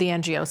through the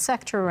NGO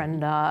sector,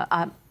 and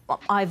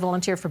I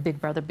volunteer for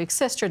Big Brother, Big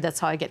Sister. That's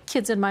how I get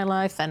kids in my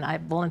life, and I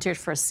volunteered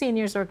for a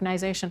seniors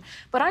organization.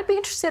 But I'd be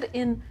interested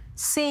in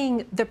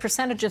seeing the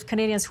percentage of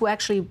Canadians who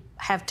actually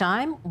have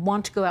time,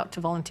 want to go out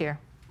to volunteer,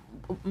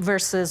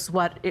 versus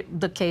what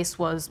the case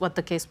was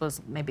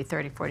maybe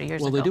 30, 40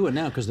 years ago. Well, they do it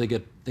now because they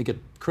get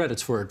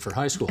credits for it for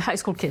high school. High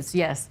school kids,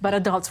 yes, but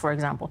adults, for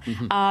example.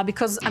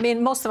 Because, I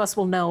mean, most of us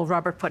will know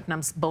Robert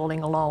Putnam's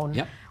Bowling Alone,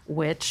 yep.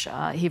 which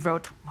he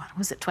wrote, what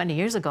was it, 20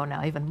 years ago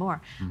now, even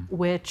more,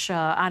 which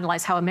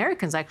analyzed how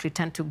Americans actually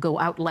tend to go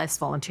out less,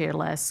 volunteer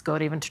less,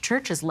 go even to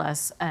churches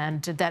less,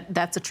 and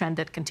that's a trend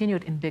that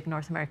continued in big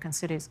North American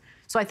cities.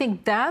 So I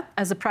think that,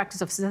 as a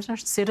practice of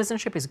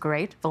citizenship, is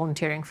great,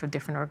 volunteering for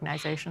different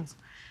organizations.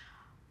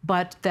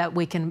 But that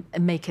we can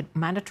make it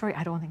mandatory,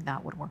 I don't think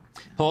that would work.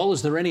 Paul,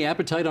 is there any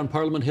appetite on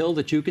Parliament Hill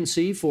that you can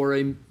see for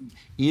a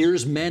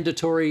year's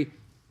mandatory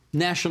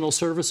national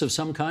service of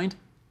some kind?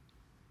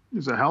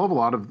 There's a hell of a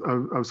lot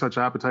of such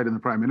appetite in the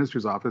Prime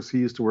Minister's office. He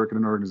used to work in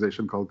an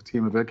organization called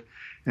Timovic,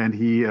 and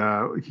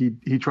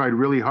he tried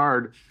really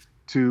hard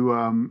to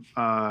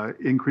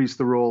increase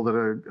the role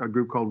that a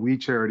group called We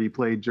Charity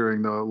played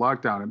during the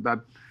lockdown, and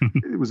that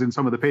it was in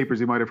some of the papers.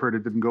 You might have heard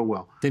it didn't go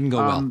well. Didn't go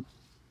well.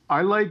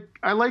 I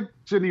like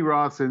Ginny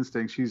Roth's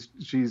instinct.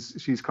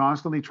 She's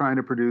constantly trying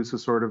to produce a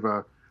sort of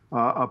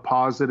a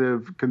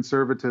positive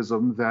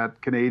conservatism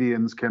that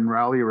Canadians can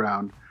rally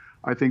around.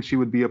 I think she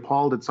would be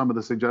appalled at some of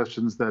the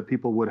suggestions that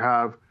people would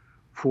have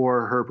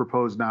for her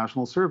proposed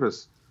national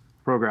service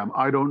program.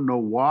 I don't know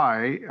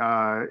why,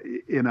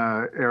 in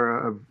an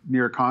era of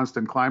near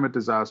constant climate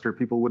disaster,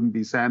 people wouldn't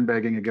be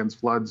sandbagging against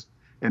floods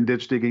and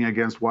ditch digging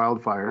against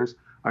wildfires.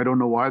 I don't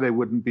know why they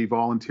wouldn't be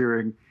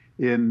volunteering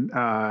in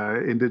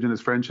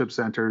Indigenous friendship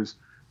centers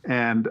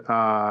and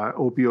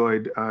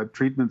opioid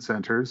treatment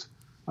centers.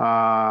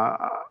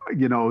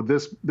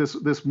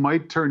 This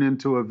might turn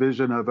into a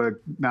vision of a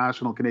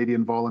national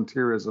Canadian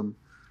volunteerism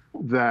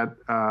that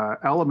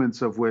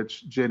elements of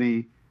which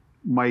Ginny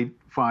might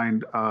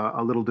find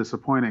a little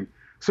disappointing.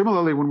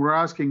 Similarly, when we're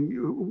asking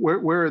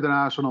where are the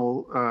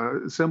national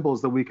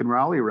symbols that we can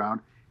rally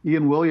around,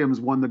 Ian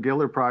Williams won the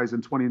Giller Prize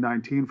in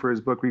 2019 for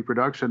his book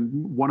Reproduction,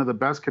 one of the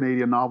best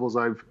Canadian novels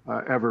I've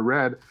ever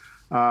read.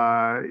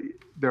 Ian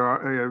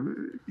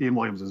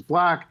Williams is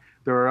Black.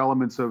 There are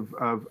elements of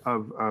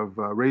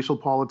racial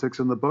politics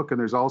in the book, and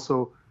there's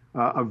also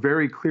a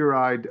very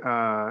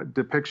clear-eyed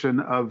depiction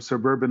of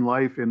suburban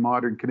life in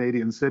modern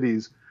Canadian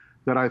cities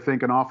that I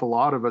think an awful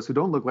lot of us who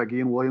don't look like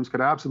Ian Williams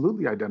could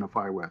absolutely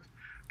identify with.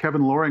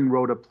 Kevin Loring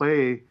wrote a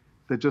play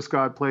that just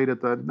got played at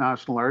the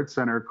National Arts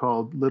Centre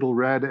called Little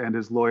Red and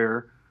His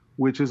Lawyer,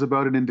 which is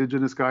about an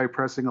Indigenous guy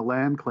pressing a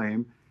land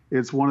claim.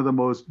 It's one of the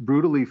most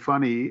brutally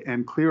funny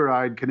and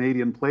clear-eyed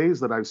Canadian plays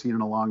that I've seen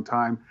in a long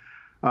time.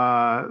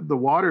 The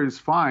water is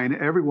fine.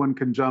 Everyone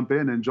can jump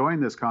in and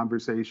join this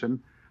conversation.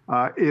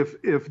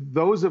 If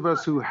those of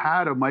us who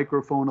had a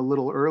microphone a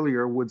little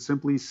earlier would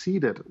simply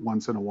cede it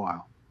once in a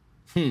while.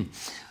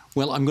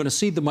 Well, I'm going to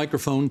cede the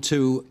microphone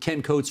to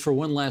Ken Coates for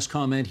one last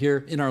comment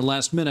here in our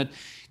last minute.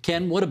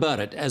 Ken, what about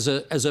it? As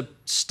a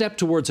step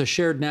towards a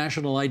shared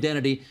national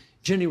identity,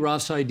 Ginny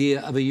Roth's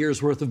idea of a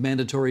year's worth of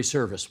mandatory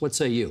service. What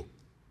say you?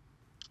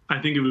 I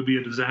think it would be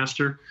a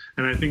disaster,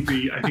 and I think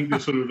the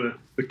sort of the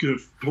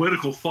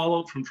political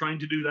fallout from trying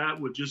to do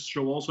that would just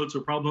show all sorts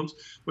of problems.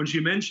 When she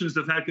mentions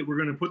the fact that we're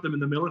going to put them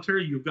in the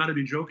military, you've got to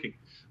be joking.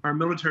 Our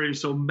military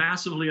is so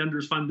massively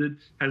underfunded,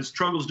 has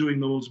struggles doing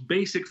the most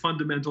basic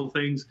fundamental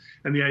things,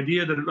 and the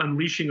idea that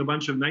unleashing a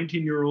bunch of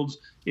 19-year-olds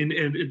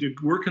to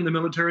work in the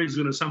military is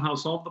going to somehow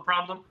solve the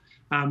problem,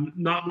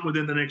 not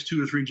within the next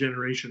 2 or 3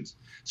 generations.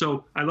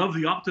 So I love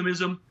the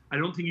optimism. I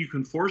don't think you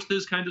can force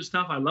this kind of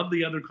stuff. I love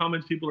the other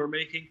comments people are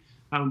making.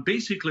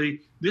 Basically,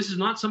 this is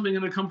not something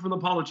going to come from the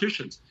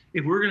politicians.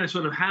 If we're going to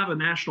sort of have a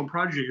national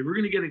project, if we're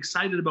going to get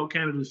excited about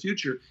Canada's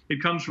future,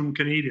 it comes from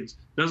Canadians.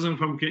 It doesn't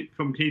come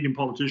from Canadian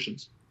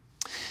politicians.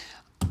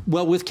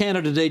 Well, with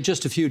Canada Day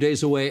just a few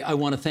days away, I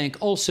want to thank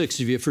all 6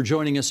 of you for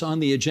joining us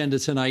on the agenda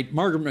tonight.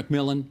 Margaret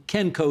MacMillan,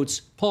 Ken Coates,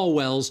 Paul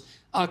Wells,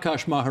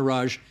 Akaash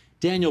Maharaj,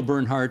 Daniel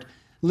Bernhard,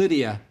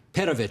 Lydia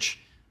Perovic.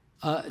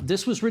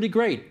 This was really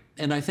great,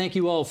 and I thank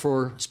you all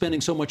for spending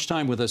so much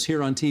time with us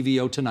here on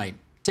TVO tonight.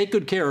 Take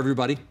good care,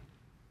 everybody.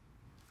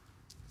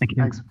 Thank you.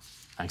 Thanks.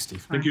 Thanks,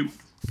 Steve. Thank you.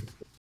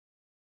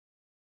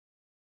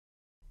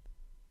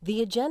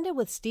 The Agenda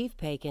with Steve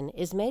Paikin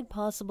is made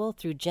possible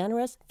through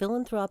generous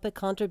philanthropic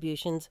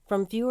contributions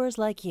from viewers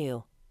like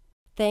you.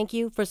 Thank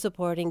you for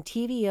supporting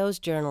TVO's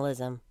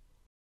journalism.